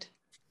Zealand.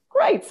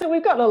 Great. So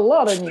we've got a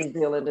lot of New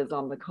Zealanders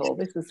on the call.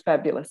 This is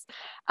fabulous.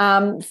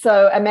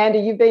 So Amanda,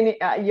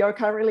 you're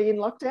currently in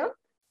lockdown?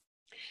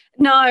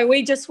 No,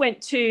 we just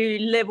went to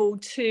level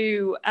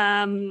 2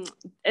 at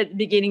the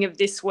beginning of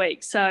this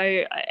week.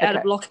 So out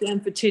of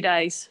lockdown for 2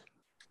 days.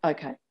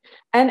 Okay.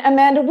 And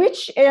Amanda,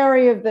 which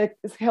area of the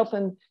health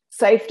and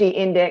safety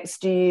index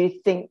do you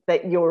think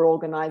that your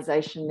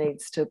organisation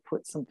needs to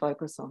put some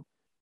focus on?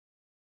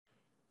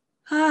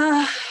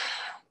 I'd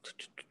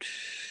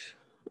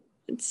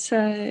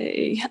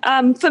say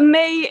for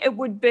me, it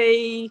would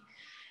be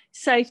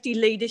safety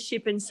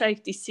leadership and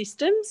safety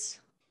systems.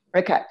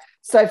 Okay.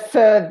 So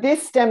for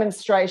this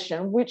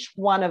demonstration, which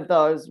one of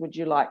those would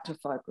you like to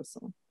focus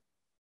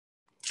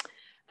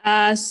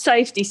on?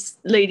 Safety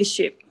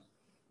leadership.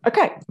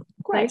 Okay,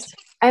 great. Thanks.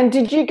 And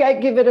did you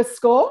give it a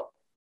score?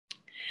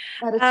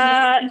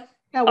 How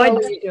well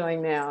are you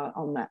doing now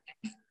on that?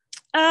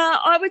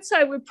 I would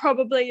say we're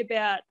probably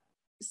about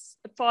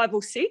 5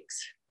 or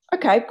 6.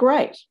 Okay,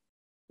 great.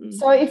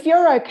 So if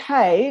you're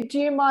okay, do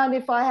you mind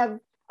if I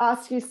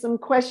ask you some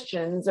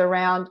questions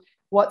around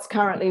what's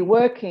currently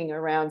working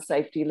around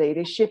safety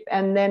leadership,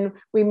 and then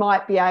we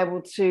might be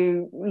able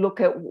to look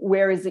at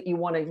where is it you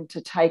wanting to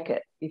take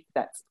it, if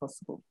that's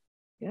possible.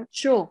 Yeah,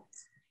 sure.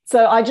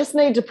 So I just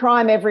need to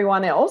prime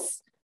everyone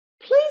else.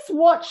 Please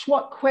watch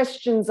what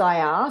questions I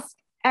ask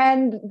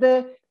and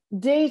the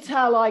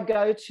detail I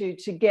go to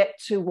get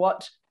to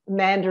what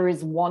Amanda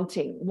is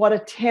wanting, what a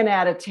 10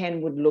 out of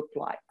 10 would look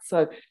like.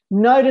 So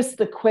notice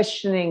the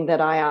questioning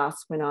that I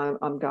ask when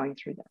I'm going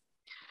through that.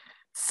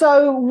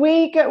 So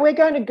we're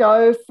going to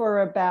go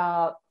for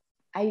about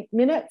 8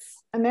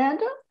 minutes,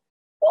 Amanda.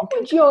 What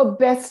would your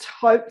best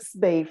hopes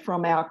be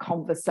from our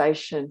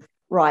conversation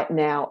right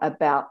now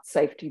about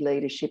safety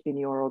leadership in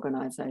your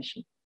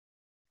organisation?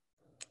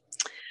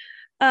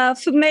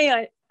 For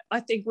me, I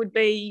think would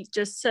be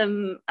just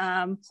some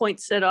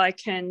points that I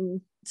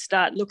can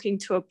start looking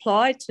to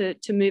apply to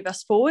move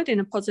us forward in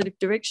a positive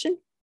direction.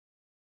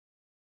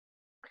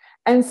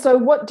 And so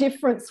what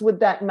difference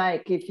would that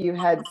make if you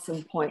had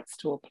some points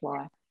to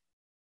apply?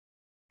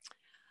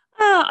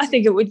 I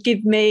think it would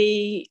give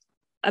me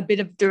a bit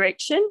of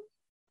direction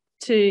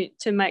to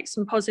make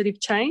some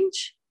positive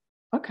change.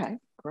 Okay,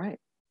 great.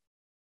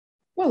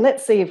 Well,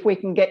 let's see if we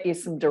can get you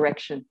some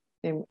direction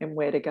in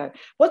where to go.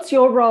 What's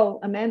your role,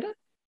 Amanda?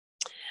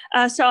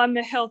 So I'm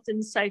a health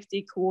and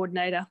safety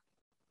coordinator.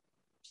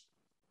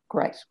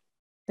 Great,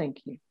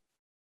 thank you.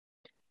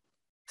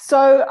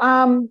 So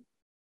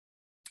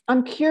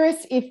I'm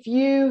curious if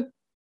you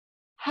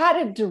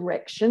had a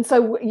direction.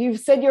 So you've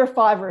said you're a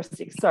 5 or a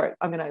 6. Sorry,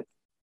 I'm going to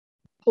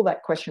pull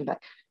that question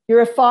back.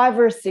 You're a 5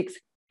 or a 6.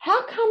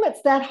 How come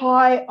it's that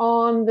high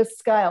on the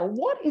scale?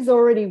 What is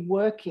already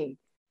working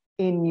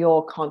in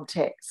your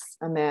context,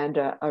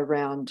 Amanda,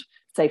 around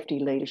safety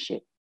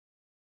leadership?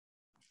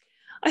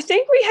 I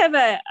think we have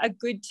a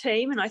good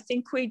team, and I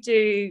think we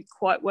do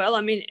quite well.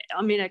 I mean,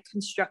 I'm in a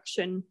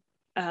construction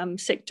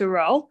sector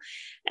role,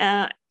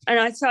 and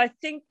so I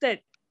think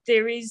that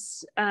there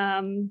is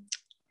a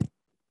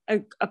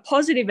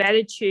positive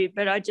attitude,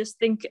 but I just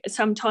think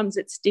sometimes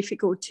it's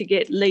difficult to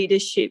get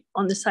leadership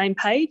on the same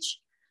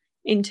page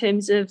in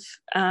terms of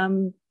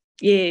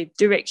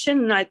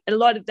direction. And a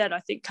lot of that I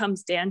think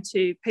comes down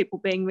to people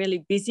being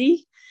really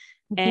busy.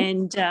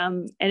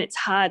 Mm-hmm. And it's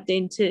hard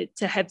then to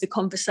have the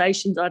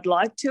conversations I'd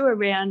like to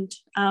around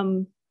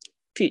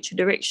future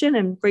direction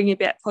and bring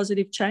about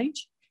positive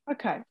change.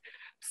 Okay,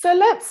 so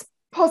let's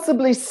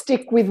possibly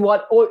stick with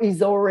what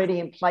is already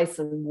in place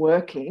and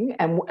working,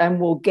 and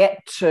we'll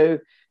get to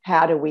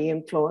how do we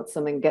influence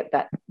them and get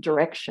that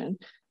direction.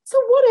 So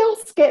what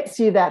else gets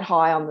you that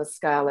high on the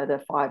scale at a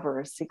 5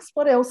 or a 6?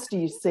 What else do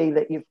you see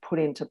that you've put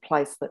into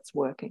place that's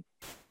working?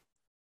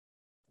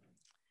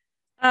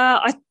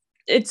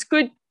 It's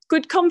good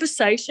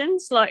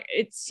conversations. Like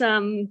it's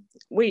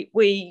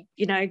we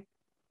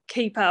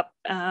keep up.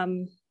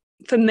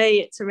 For me,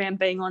 it's around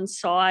being on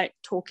site,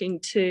 talking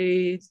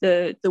to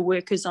the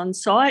workers on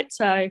site.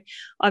 So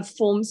I've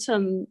formed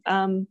some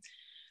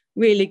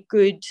really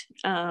good,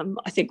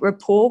 I think,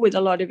 rapport with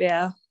a lot of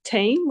our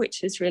team,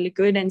 which is really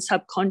good, and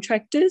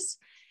subcontractors.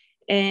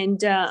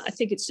 And I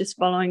think it's just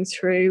following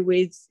through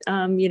with,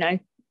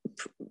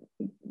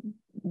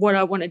 what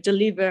I want to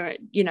deliver,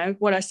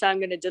 what I say I'm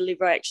going to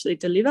deliver, I actually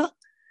deliver.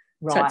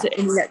 Right. So it's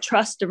in that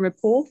trust and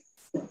rapport.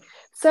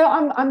 So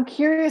I'm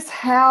curious,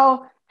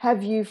 how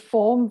have you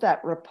formed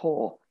that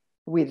rapport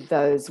with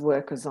those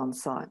workers on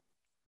site?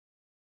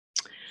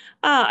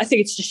 I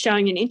think it's just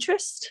showing an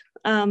interest.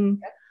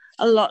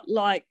 A lot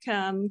like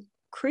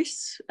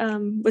Chris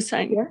was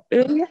saying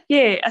earlier.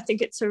 Yeah, I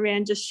think it's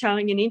around just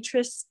showing an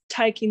interest,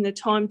 taking the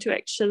time to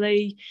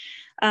actually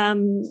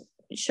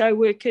show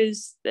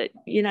workers that,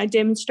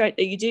 demonstrate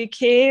that you do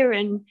care.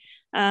 And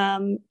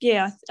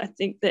I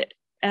think that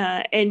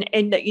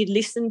and that you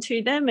listen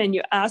to them and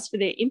you ask for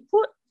their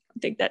input. I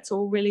think that's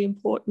all really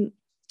important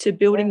to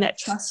building that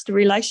trust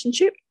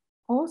relationship.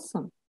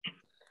 Awesome.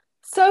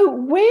 So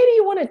where do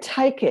you want to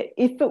take it?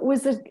 If it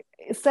was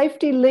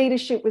safety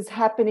leadership was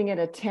happening at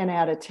a 10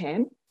 out of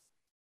 10,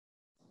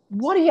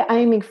 what are you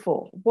aiming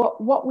for?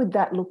 What would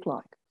that look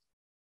like?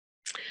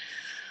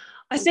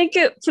 I think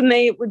for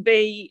me it would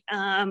be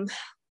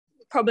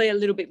probably a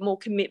little bit more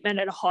commitment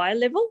at a higher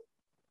level.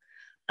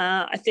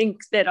 I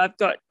think that I've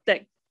got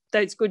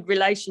those good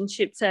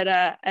relationships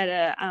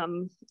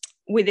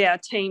with our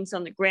teams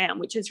on the ground,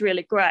 which is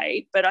really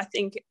great. But I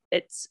think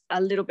it's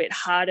a little bit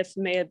harder for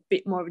me, a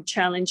bit more of a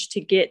challenge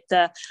to get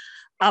the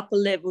upper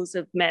levels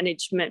of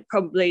management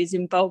probably as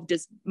involved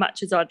as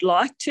much as I'd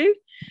like to.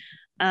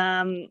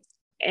 As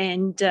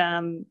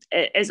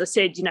I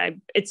said,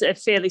 it's a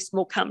fairly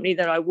small company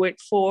that I work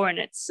for, and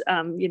it's,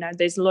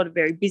 there's a lot of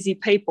very busy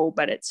people,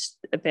 but it's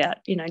about,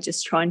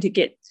 just trying to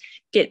get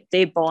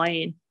their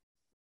buy-in.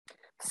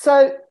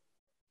 So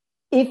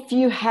if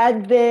you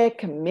had their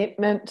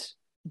commitment,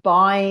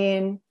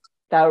 buy-in,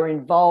 they were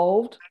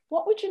involved,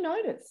 what would you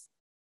notice?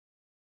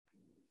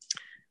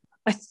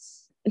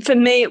 For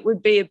me, it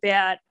would be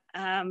about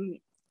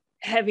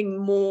having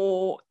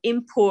more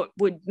input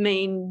would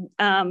mean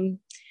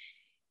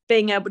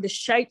being able to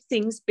shape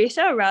things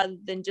better rather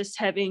than just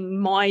having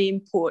my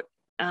input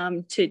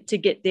to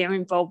get their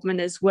involvement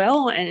as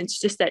well. And it's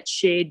just that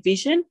shared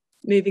vision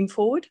moving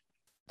forward.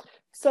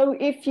 So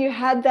if you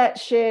had that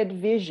shared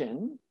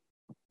vision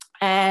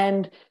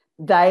and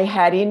they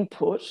had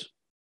input,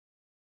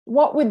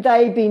 what would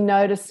they be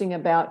noticing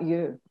about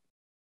you?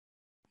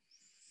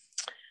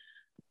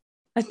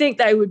 I think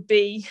they would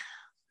be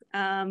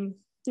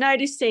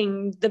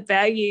noticing the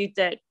value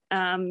that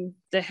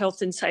the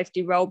health and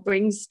safety role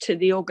brings to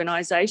the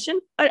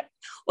organisation.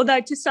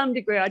 Although to some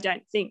degree I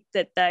don't think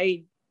that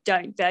they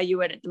don't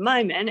value it at the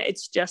moment.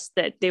 It's just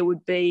that there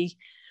would be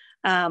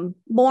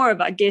more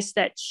of, I guess,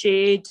 that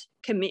shared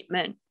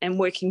commitment and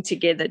working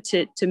together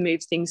to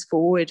move things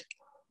forward.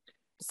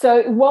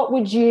 So what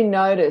would you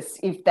notice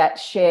if that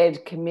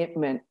shared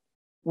commitment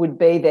would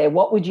be there,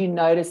 what would you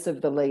notice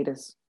of the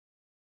leaders?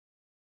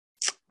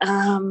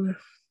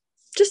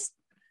 Just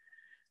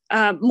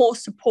more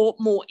support,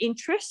 more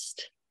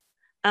interest.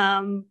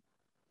 And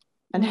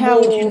how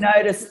would you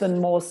notice the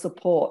more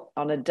support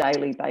on a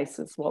daily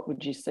basis? What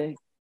would you see?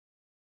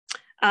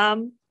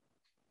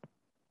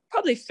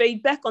 Probably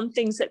feedback on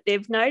things that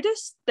they've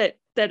noticed that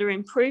are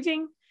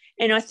improving,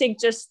 and I think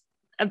just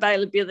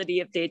availability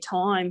of their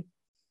time.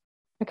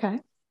 Okay.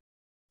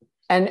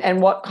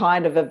 And what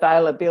kind of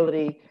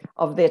availability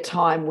of their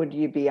time would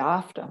you be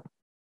after?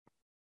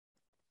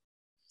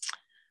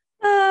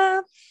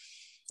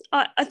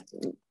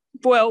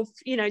 Well,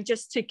 you know,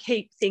 just to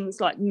keep things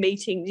like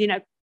meetings, you know,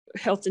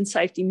 health and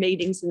safety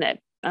meetings and that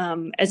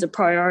as a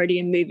priority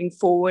and moving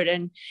forward,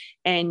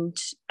 and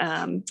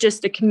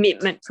just a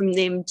commitment from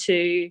them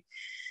to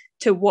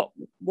what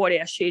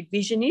our shared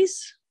vision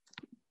is.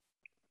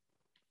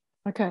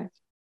 Okay.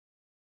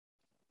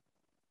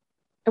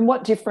 And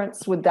what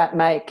difference would that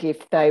make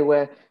if they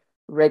were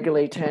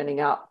regularly turning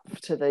up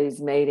to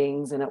these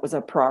meetings and it was a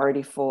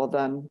priority for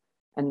them,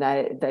 and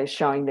they're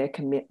showing their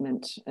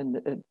commitment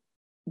and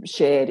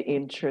shared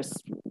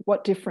interest?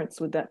 What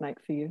difference would that make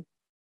for you?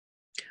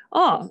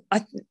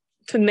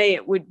 For me,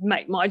 it would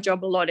make my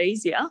job a lot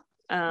easier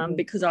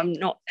because I'm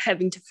not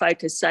having to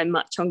focus so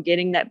much on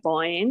getting that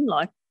buy-in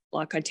like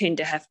I tend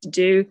to have to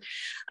do.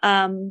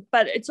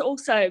 But it's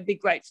also be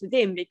great for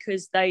them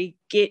because they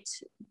get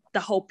the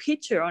whole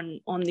picture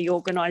on the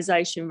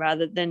organisation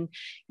rather than,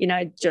 you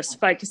know, just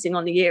focusing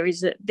on the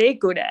areas that they're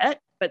good at,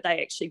 but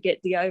they actually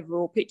get the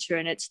overall picture,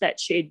 and it's that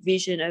shared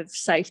vision of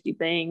safety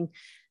being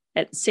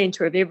at the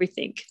centre of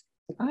everything.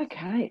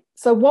 Okay.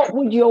 So what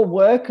would your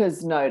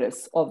workers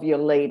notice of your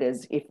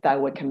leaders if they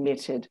were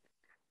committed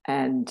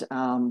and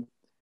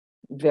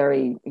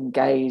very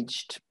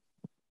engaged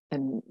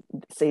and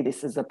see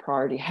this as a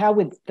priority? How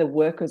would the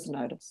workers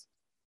notice?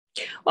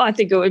 Well, I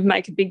think it would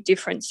make a big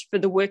difference for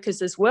the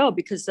workers as well,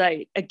 because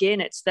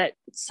it's that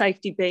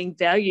safety being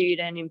valued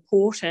and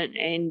important,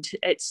 and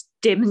it's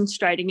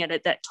demonstrating it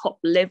at that top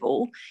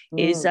level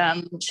is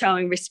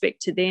showing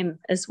respect to them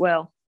as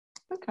well.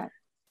 Okay.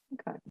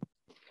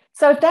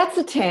 So if that's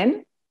a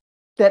 10,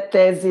 that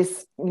there's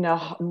this, you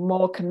know,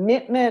 more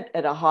commitment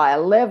at a higher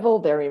level,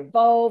 they're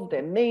involved,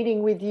 they're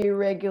meeting with you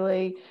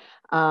regularly,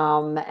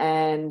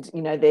 and,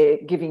 you know, they're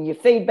giving you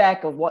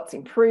feedback of what's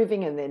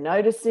improving, and they're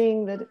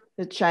noticing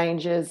the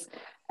changes,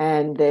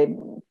 and they're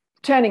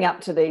turning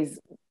up to these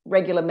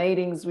regular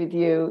meetings with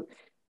you.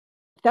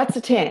 That's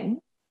a 10.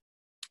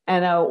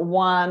 And a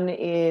 1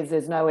 is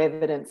there's no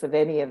evidence of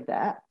any of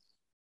that.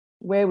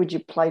 Where would you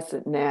place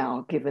it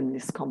now, given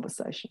this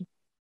conversation?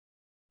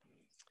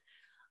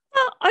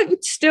 I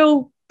would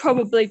still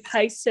probably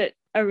place it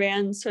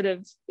around sort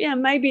of,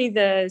 maybe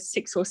the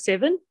 6 or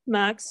 7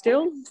 mark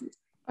still.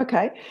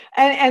 Okay.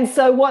 And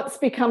so what's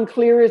become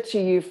clearer to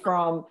you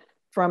from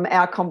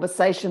our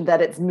conversation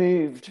that it's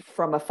moved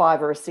from a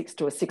 5 or a 6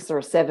 to a 6 or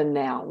a 7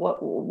 now?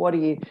 What are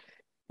you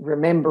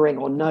remembering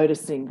or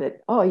noticing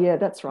that, oh, yeah,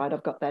 that's right,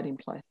 I've got that in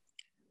place?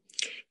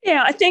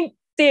 Yeah, I think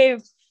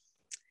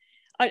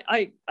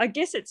I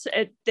guess it's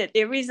that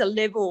there is a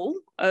level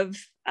of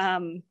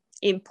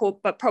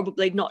input, but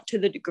probably not to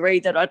the degree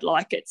that I'd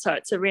like it. So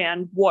it's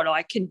around what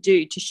I can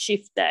do to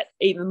shift that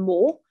even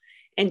more,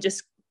 and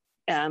just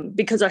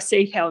because I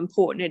see how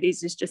important it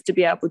is just to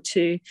be able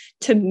to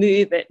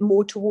move it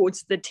more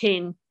towards the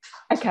 10.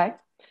 Okay.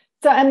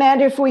 So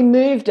Amanda, if we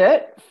moved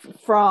it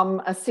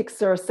from a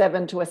 6 or a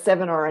 7 to a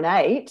 7 or an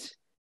 8,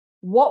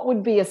 what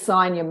would be a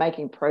sign you're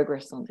making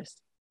progress on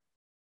this?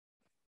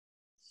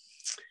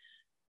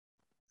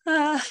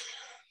 I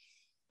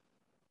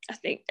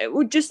think it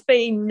would just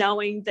be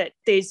knowing that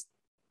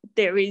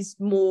there is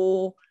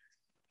more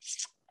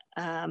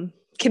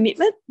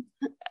commitment.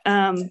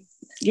 And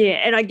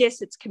I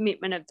guess it's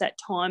commitment of that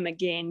time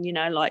again, you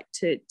know, like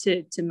to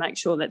make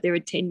sure that they're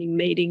attending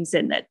meetings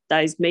and that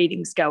those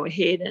meetings go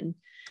ahead and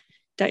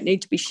don't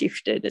need to be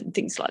shifted and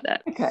things like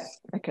that.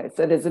 Okay.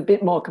 So there's a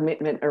bit more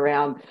commitment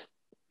around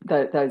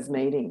those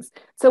meetings.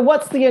 So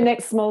what's the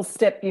next small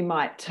step you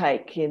might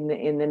take in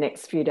the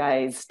next few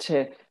days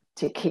to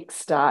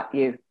kickstart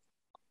you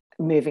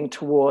moving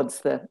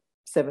towards the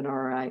 7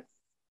 or 8?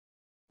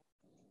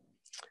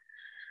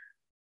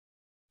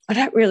 I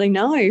don't really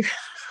know.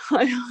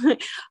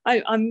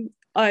 I'm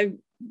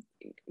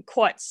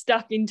quite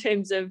stuck in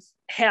terms of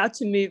how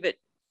to move it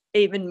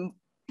even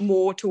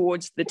more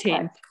towards the 10.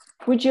 Okay.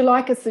 Would you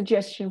like a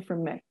suggestion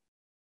from me?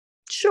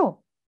 Sure.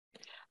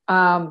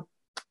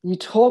 You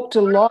talked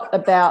a lot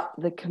about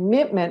the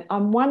commitment.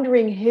 I'm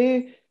wondering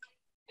who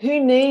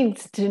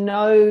needs to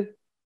know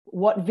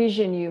what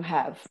vision you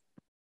have.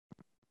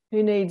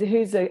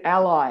 Who's an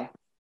ally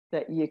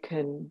that you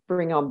can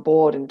bring on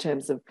board in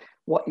terms of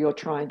what you're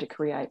trying to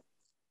create?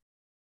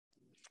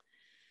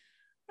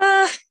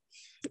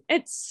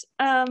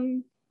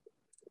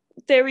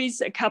 There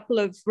is a couple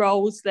of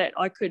roles that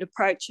I could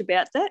approach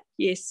about that,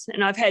 yes,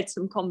 and I've had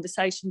some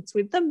conversations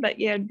with them, but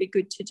yeah, it'd be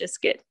good to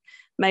just get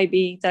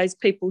maybe those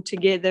people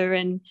together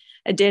and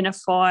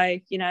identify,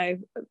 you know,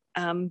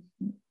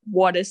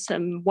 what are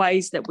some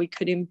ways that we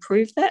could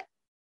improve that.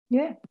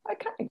 Yeah,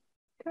 okay,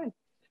 good.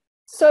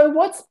 So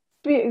what's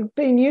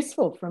been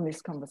useful from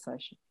this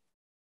conversation?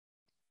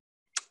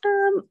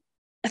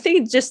 I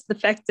think it's just the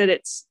fact that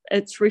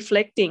it's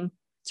reflecting.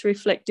 It's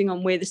reflecting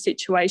on where the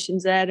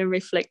situation's at and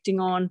reflecting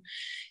on,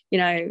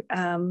 where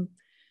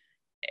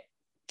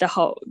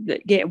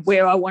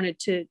I wanted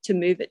to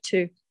move it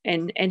to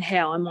and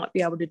how I might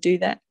be able to do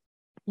that.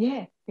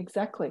 Yeah,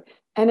 exactly.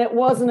 And it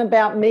wasn't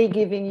about me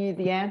giving you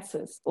the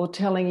answers or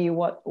telling you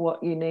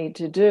what you need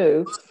to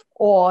do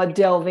or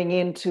delving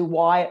into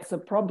why it's a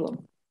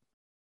problem.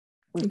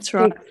 That's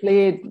right.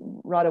 Cleared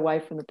right away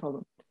from the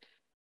problem.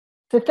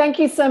 So thank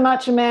you so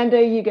much,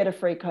 Amanda. You get a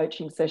free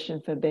coaching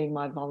session for being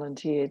my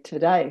volunteer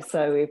today.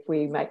 So if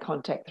we make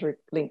contact through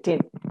LinkedIn,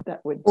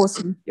 that would be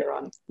awesome. You're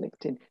on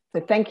LinkedIn.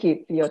 So thank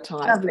you for your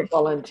time for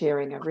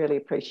volunteering. I really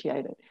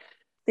appreciate it.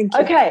 Thank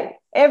you. Okay,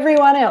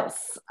 everyone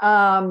else.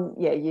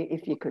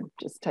 If you could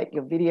just take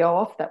your video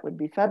off, that would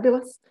be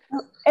fabulous.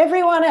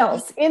 Everyone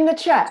else in the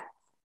chat,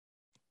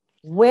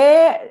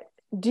 where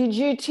did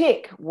you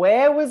tick?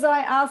 Where was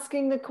I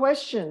asking the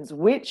questions?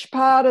 Which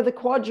part of the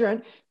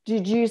quadrant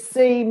did you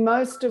see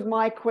most of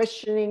my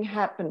questioning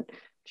happen?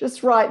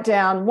 Just write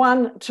down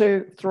 1,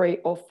 2, 3,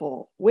 or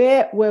 4.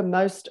 Where were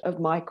most of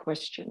my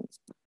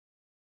questions?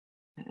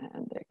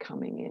 And they're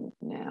coming in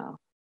now.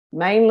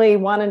 Mainly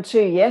 1 and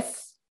 2,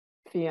 yes,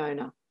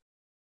 Fiona.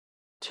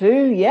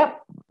 2,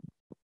 yep.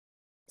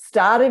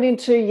 Started in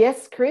 2,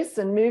 yes, Chris,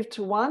 and moved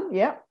to 1,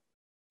 yep.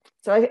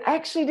 So I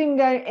actually didn't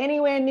go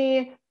anywhere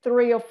near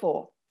 3 or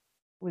 4.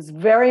 It was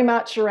very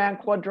much around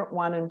quadrant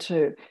 1 and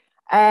 2.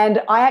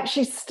 And I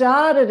actually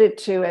started at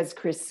 2, as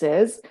Chris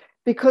says,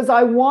 because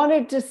I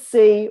wanted to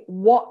see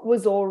what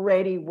was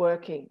already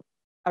working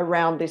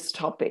around this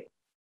topic.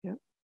 Yeah.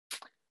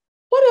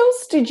 What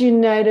else did you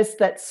notice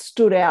that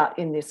stood out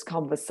in this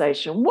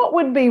conversation? What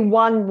would be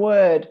one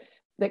word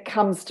that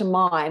comes to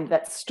mind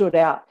that stood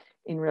out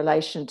in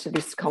relation to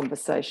this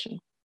conversation?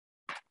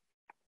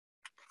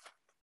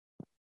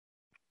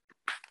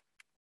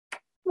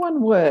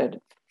 One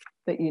word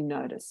that you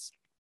noticed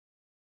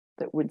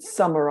that would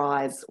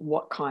summarize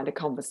what kind of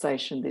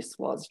conversation this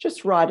was.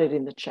 Just write it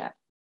in the chat.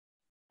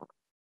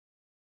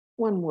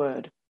 One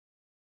word.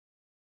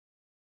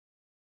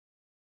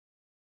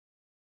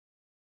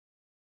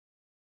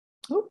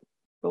 Oh,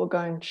 we're all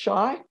going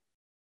shy.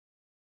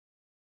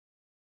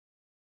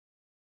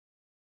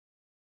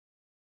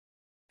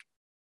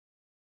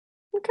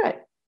 Okay.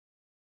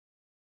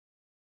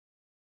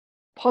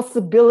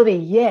 Possibility,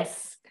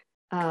 yes.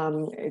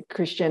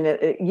 Christian,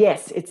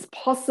 yes, it's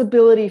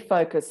possibility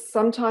focused.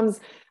 Sometimes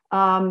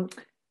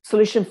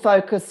solution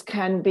focus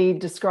can be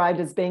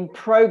described as being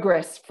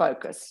progress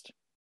focused.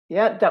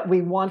 Yeah, that we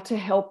want to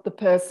help the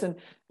person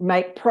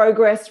make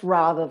progress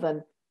rather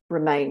than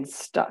remain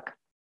stuck.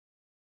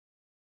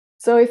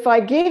 So if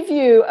I give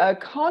you a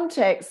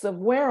context of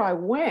where I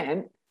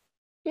went,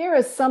 here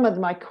are some of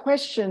my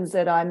questions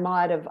that I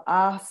might have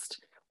asked,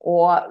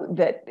 or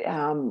that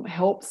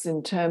helps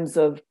in terms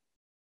of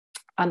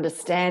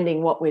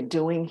understanding what we're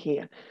doing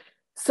here.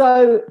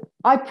 So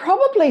I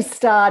probably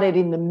started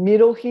in the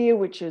middle here,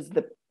 which is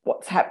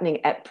what's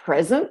happening at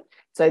present.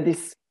 So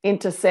this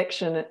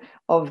intersection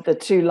of the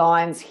 2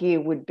 lines here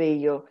would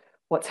be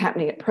what's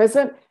happening at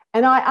present.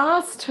 And I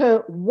asked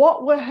her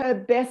what were her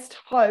best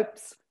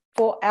hopes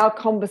for our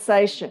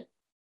conversation.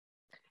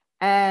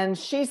 And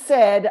she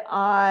said,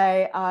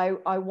 I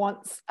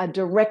want a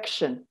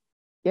direction.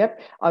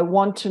 Yep, I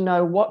want to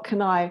know what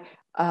can I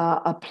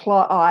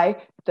apply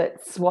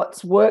that's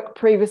what's worked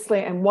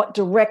previously and what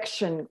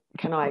direction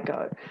can I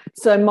go.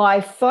 So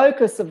my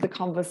focus of the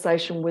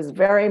conversation was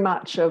very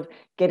much of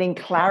getting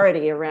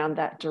clarity around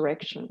that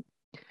direction.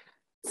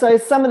 So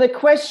some of the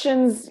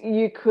questions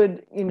you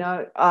could,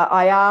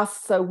 I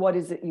asked, so what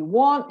is it you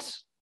want?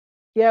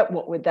 Yeah,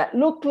 what would that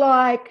look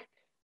like?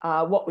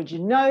 What would you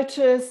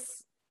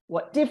notice?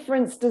 What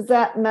difference does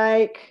that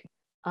make?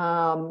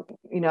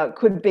 It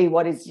could be,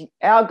 what is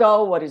our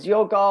goal? What is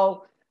your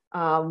goal?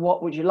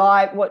 What would you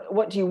like?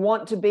 What do you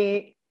want to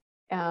be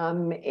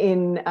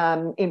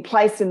in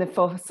place in the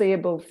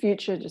foreseeable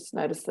future? Just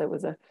noticed there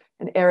was an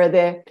error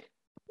there.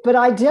 But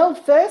I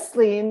delved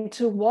firstly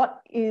into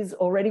what is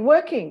already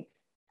working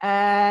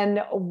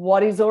and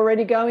what is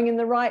already going in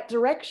the right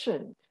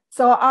direction.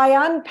 So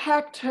I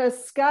unpacked her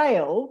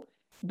scale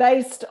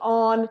based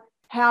on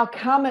how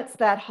come it's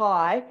that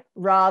high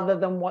rather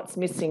than what's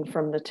missing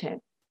from the 10.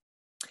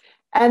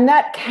 And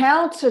that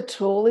counter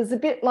tool is a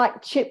bit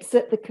like chips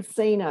at the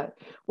casino.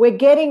 We're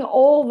getting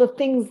all the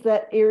things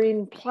that are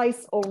in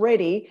place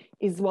already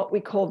is what we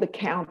call the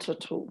counter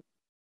tool.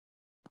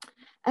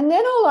 And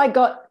then all I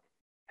got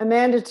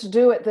Amanda to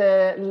do at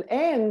the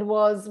end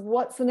was,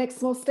 what's the next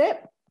small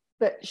step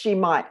that she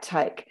might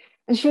take?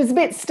 And she was a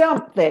bit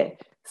stumped there.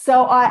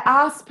 So I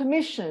asked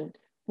permission.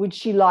 Would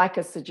she like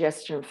a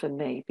suggestion from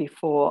me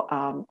before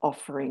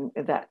offering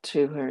that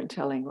to her and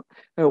telling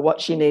her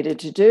what she needed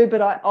to do?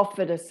 But I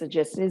offered a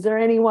suggestion. Is there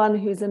anyone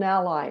who's an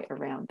ally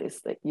around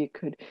this that you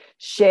could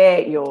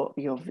share your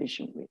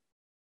vision with?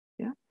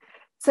 Yeah.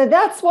 So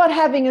that's what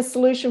having a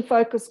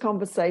solution-focused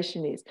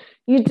conversation is.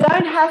 You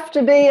don't have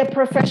to be a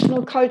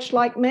professional coach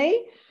like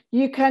me.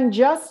 You can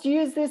just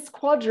use this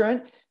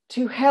quadrant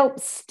to help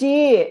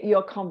steer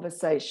your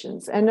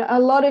conversations. And a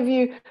lot of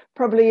you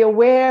probably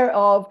aware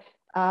of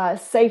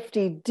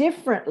safety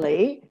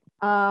differently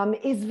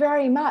is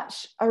very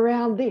much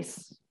around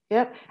this.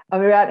 Yep,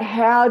 about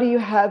how do you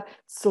have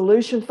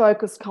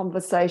solution-focused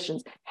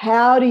conversations?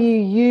 How do you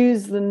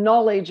use the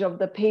knowledge of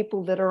the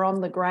people that are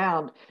on the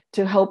ground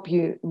to help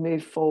you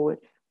move forward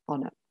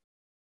on it?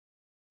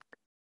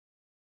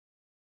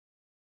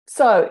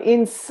 So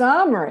in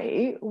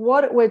summary,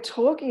 what we're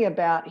talking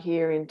about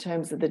here in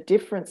terms of the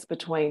difference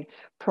between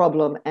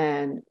problem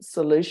and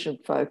solution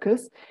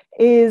focus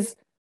is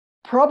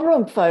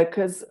problem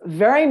focus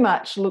very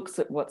much looks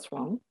at what's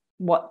wrong,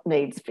 what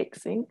needs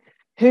fixing,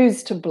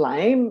 who's to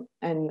blame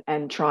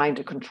and trying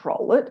to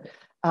control it,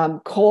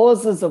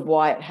 causes of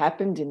why it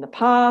happened in the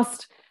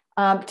past,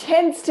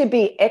 tends to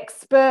be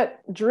expert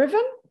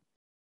driven,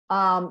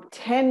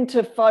 tend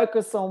to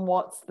focus on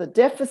what's the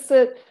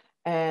deficit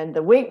and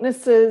the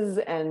weaknesses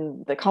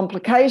and the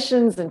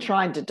complications and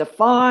trying to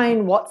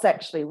define what's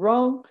actually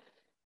wrong.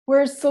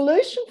 Whereas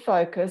solution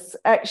focus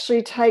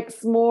actually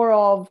takes more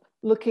of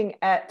looking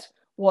at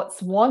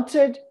what's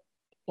wanted,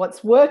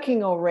 what's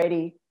working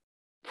already,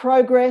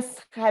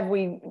 progress. Have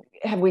we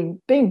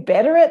been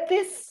better at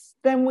this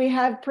than we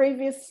have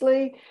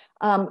previously?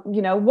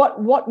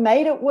 What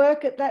made it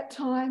work at that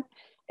time?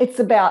 It's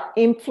about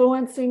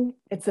influencing.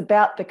 It's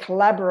about the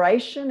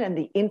collaboration and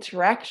the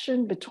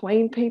interaction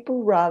between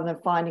people rather than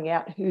finding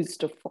out who's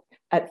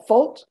at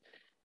fault.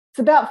 It's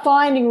about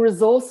finding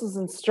resources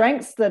and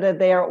strengths that are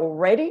there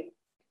already.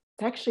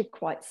 It's actually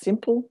quite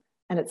simple,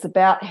 and it's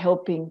about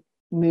helping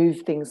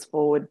move things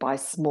forward by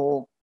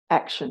small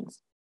actions.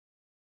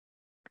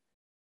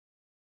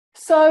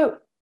 So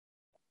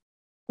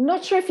I'm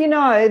not sure if you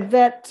know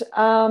that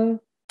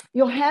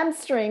your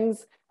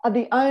hamstrings are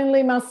the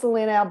only muscle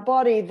in our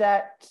body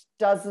that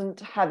doesn't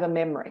have a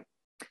memory.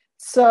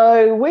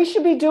 So we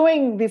should be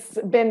doing this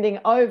bending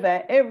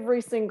over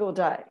every single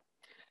day.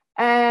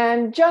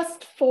 And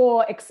just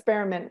for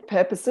experiment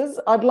purposes,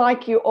 I'd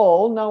like you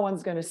all, no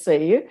one's going to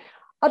see you,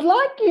 I'd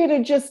like you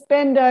to just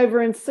bend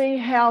over and see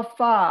how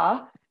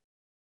far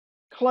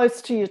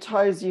close to your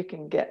toes you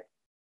can get.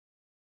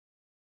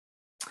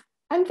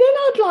 And then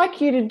I'd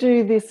like you to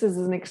do this as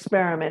an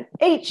experiment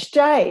each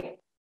day,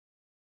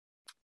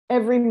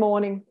 every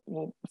morning,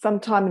 or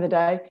sometime in the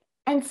day,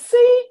 and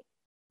see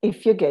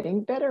if you're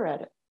getting better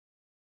at it.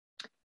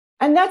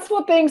 And that's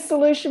what being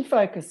solution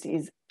focused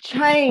is.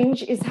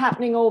 Change is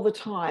happening all the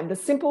time. The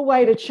simple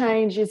way to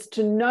change is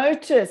to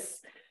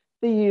notice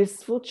the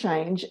useful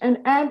change and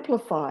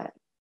amplify it.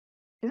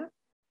 Yeah?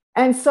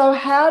 And so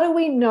how do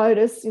we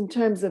notice in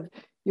terms of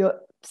your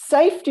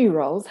safety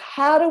roles,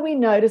 how do we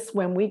notice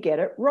when we get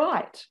it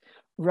right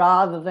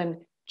rather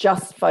than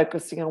just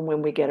focusing on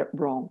when we get it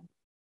wrong?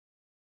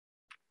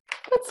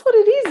 That's what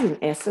it is in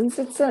essence.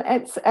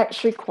 It's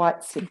actually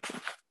quite simple.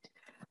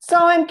 So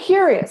I'm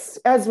curious,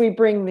 as we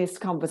bring this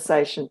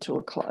conversation to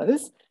a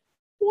close,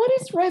 what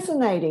is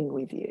resonating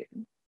with you?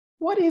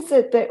 What is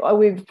it that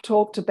we've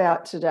talked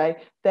about today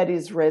that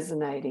is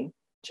resonating?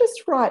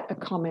 Just write a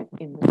comment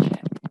in the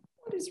chat.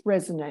 What is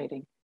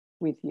resonating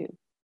with you?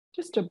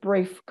 Just a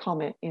brief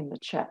comment in the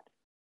chat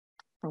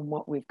from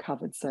what we've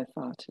covered so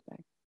far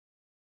today.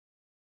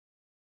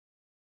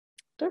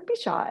 Don't be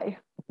shy.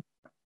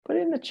 Put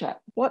it in the chat.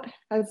 What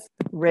has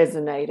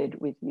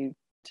resonated with you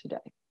today?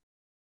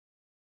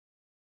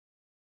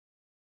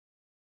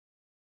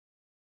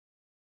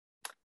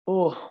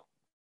 Oh,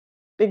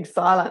 big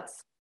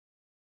silence.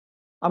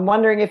 I'm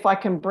wondering if I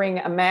can bring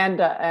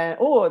Amanda and,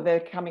 oh, they're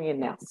coming in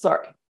now.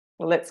 Sorry.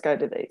 Well, let's go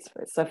to these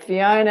first. So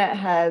Fiona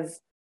has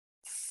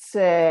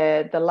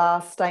said the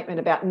last statement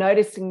about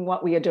noticing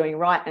what we are doing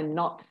right and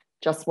not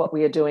just what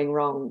we are doing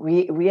wrong.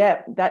 We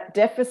have that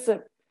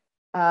deficit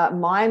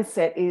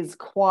mindset is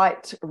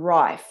quite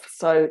rife.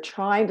 So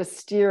trying to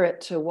steer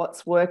it to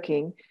what's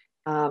working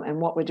and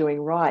what we're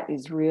doing right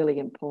is really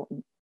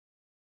important.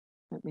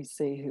 Let me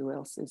see who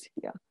else is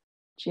here.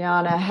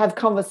 Gianna, have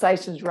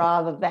conversations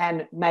rather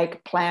than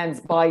make plans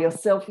by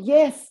yourself.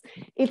 Yes,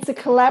 it's a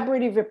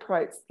collaborative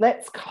approach.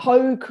 Let's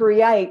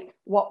co-create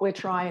what we're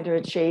trying to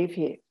achieve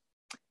here.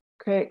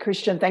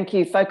 Christian, thank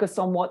you. Focus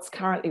on what's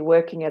currently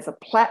working as a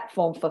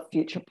platform for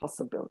future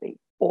possibility.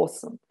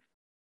 Awesome.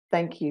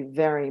 Thank you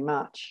very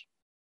much.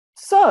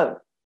 So,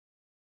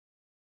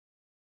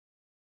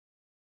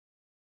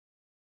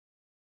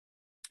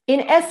 in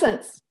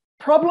essence,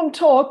 problem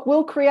talk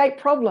will create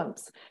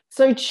problems.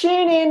 So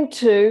tune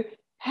into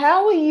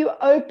how are you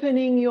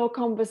opening your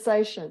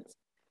conversations.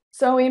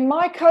 So in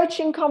my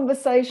coaching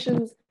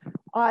conversations,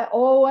 I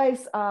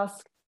always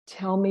ask,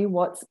 tell me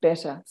what's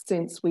better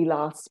since we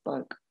last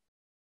spoke.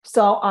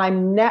 So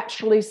I'm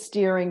naturally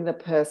steering the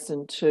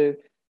person to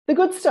the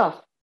good stuff.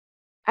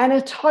 And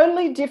a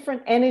totally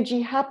different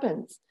energy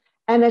happens.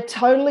 And a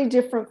totally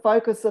different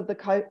focus of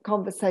the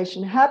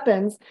conversation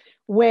happens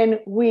when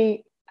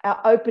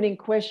our opening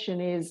question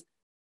is,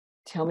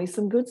 tell me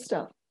some good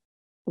stuff.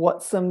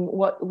 What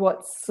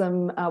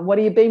have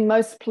you been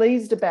most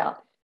pleased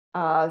about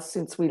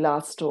since we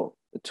last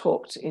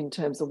talked in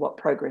terms of what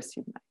progress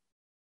you've made?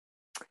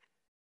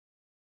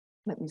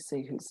 Let me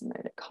see who's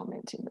made a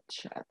comment in the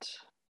chat.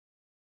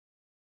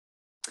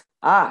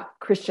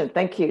 Christian,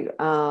 thank you.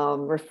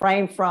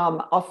 Refrain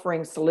from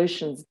offering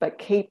solutions, but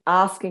keep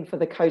asking for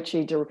the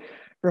coachee to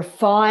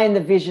refine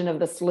the vision of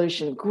the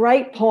solution.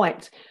 Great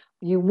point.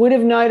 You would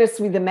have noticed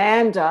with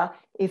Amanda,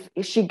 if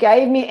she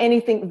gave me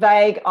anything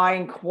vague, I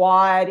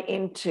inquired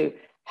into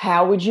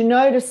how would you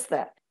notice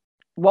that?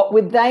 What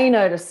would they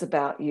notice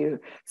about you?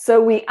 So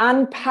we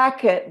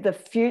unpack it, the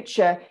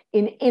future,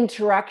 in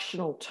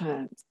interactional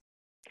terms.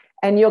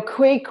 And your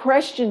key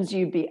questions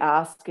you'd be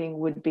asking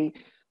would be,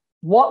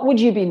 what would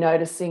you be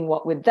noticing?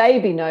 What would they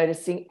be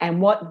noticing?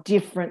 And what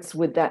difference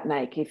would that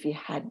make if you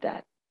had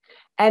that?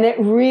 And it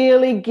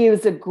really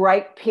gives a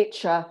great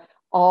picture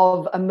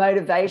of a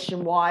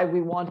motivation why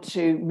we want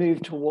to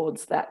move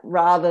towards that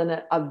rather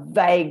than a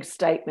vague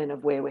statement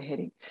of where we're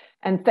heading.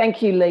 And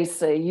thank you,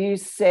 Lisa. You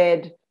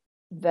said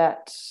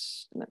that,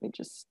 let me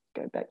just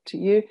go back to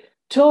you,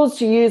 tools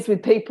to use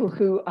with people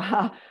who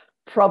are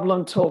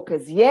problem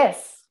talkers.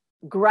 Yes,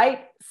 great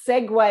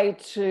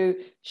segue to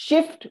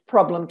shift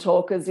problem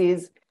talkers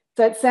is,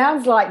 so it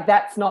sounds like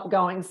that's not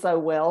going so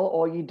well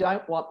or you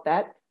don't want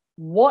that.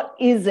 What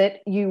is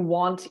it you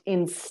want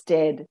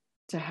instead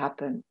to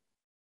happen?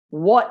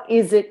 What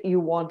is it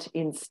you want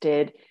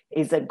instead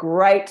is a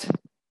great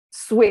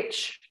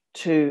switch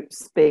to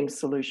being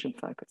solution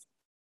focused.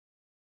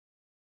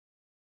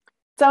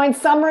 So in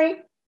summary,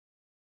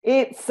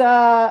 it's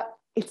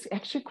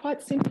actually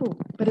quite simple,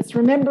 but it's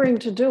remembering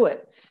to do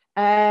it.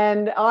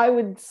 And I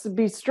would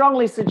be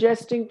strongly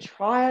suggesting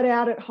try it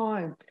out at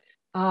home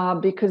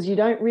because you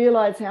don't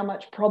realize how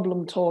much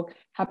problem talk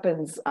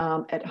happens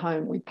at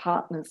home with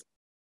partners.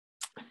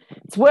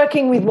 It's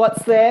working with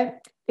what's there.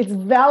 It's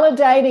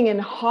validating and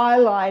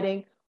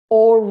highlighting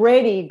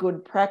already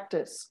good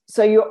practice.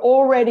 So you're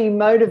already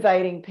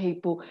motivating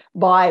people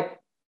by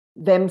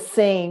them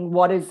seeing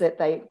what is it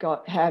they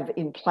have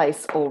in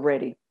place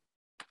already.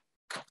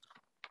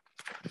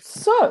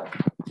 So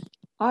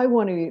I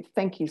want to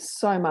thank you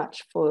so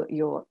much for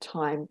your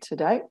time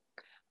today.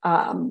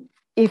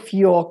 If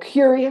you're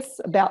curious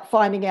about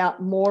finding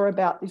out more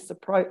about this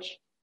approach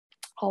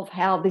of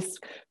how this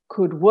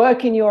could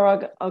work in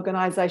your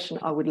organization,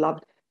 I would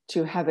love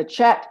to have a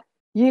chat.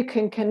 You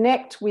can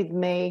connect with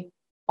me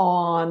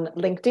on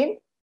LinkedIn.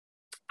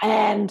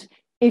 And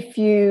if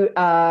you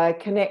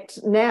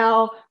connect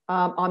now,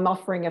 I'm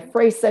offering a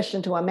free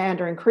session to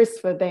Amanda and Chris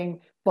for being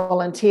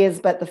volunteers,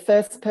 but the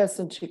first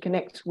person to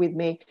connect with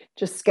me,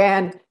 just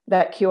scan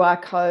that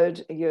QR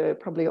code. You're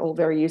probably all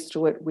very used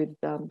to it with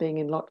being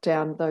in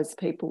lockdown, those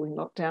people in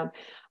lockdown.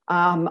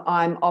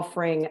 I'm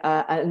offering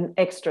an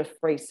extra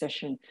free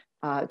session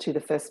to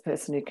the first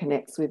person who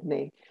connects with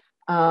me.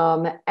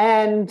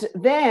 And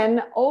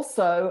then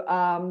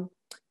also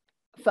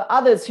for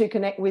others who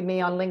connect with me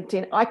on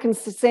LinkedIn, I can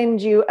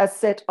send you a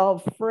set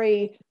of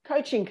free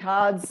coaching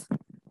cards,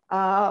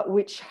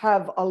 which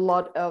have a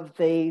lot of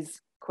these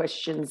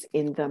questions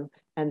in them,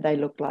 and they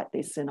look like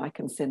this, and I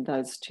can send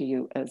those to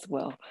you as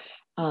well.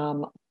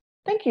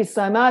 Thank you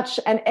so much.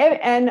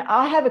 And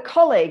I have a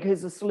colleague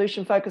who's a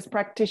solution-focused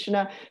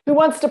practitioner who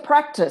wants to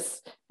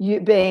practice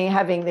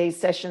having these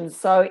sessions.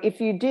 So if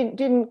you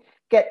didn't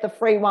get the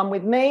free one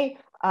with me,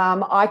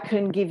 I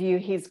can give you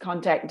his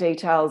contact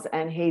details,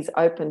 and he's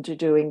open to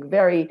doing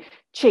very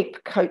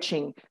cheap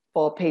coaching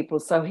for people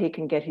so he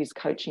can get his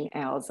coaching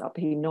hours up.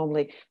 He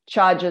normally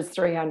charges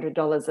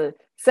 $300 a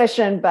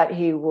session, but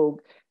he will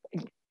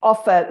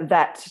offer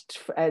that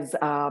as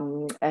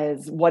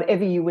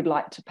whatever you would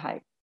like to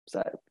pay.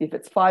 So if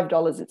it's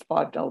 $5, it's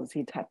 $5.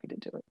 He's happy to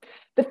do it.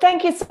 But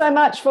thank you so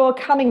much for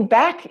coming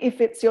back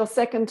if it's your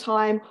second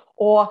time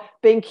or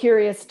being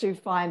curious to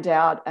find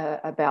out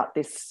about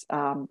this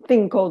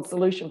thing called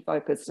solution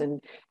focus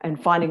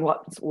and finding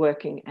what's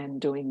working and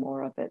doing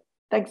more of it.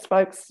 Thanks,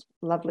 folks.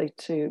 Lovely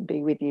to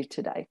be with you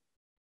today.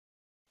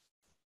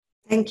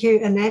 Thank you,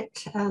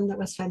 Annette. That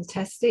was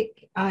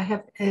fantastic. I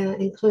have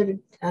included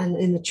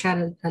in the chat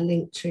a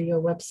link to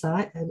your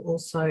website and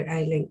also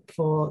a link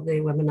for the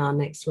webinar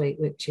next week,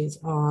 which is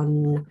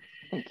on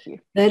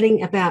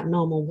learning about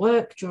normal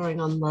work,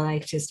 drawing on the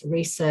latest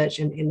research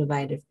and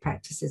innovative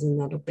practices, and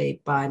that'll be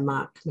by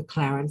Mark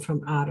McLaren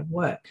from Art of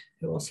Work,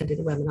 who also did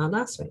the webinar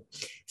last week.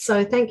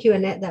 So thank you,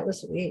 Annette. That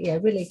was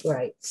really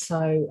great.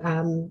 So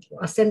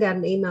I'll send out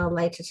an email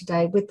later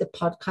today with the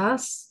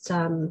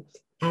podcast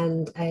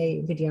and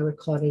a video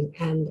recording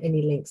and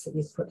any links that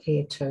you've put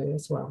here too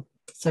as well.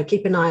 So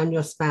keep an eye on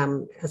your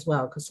spam as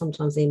well, because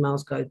sometimes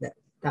emails go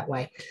that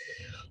way.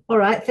 All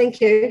right, thank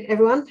you,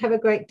 everyone. Have a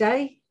great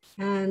day,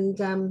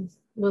 and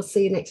we'll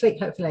see you next week,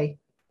 hopefully.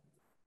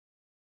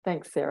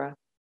 Thanks, Sarah.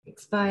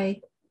 Thanks, bye.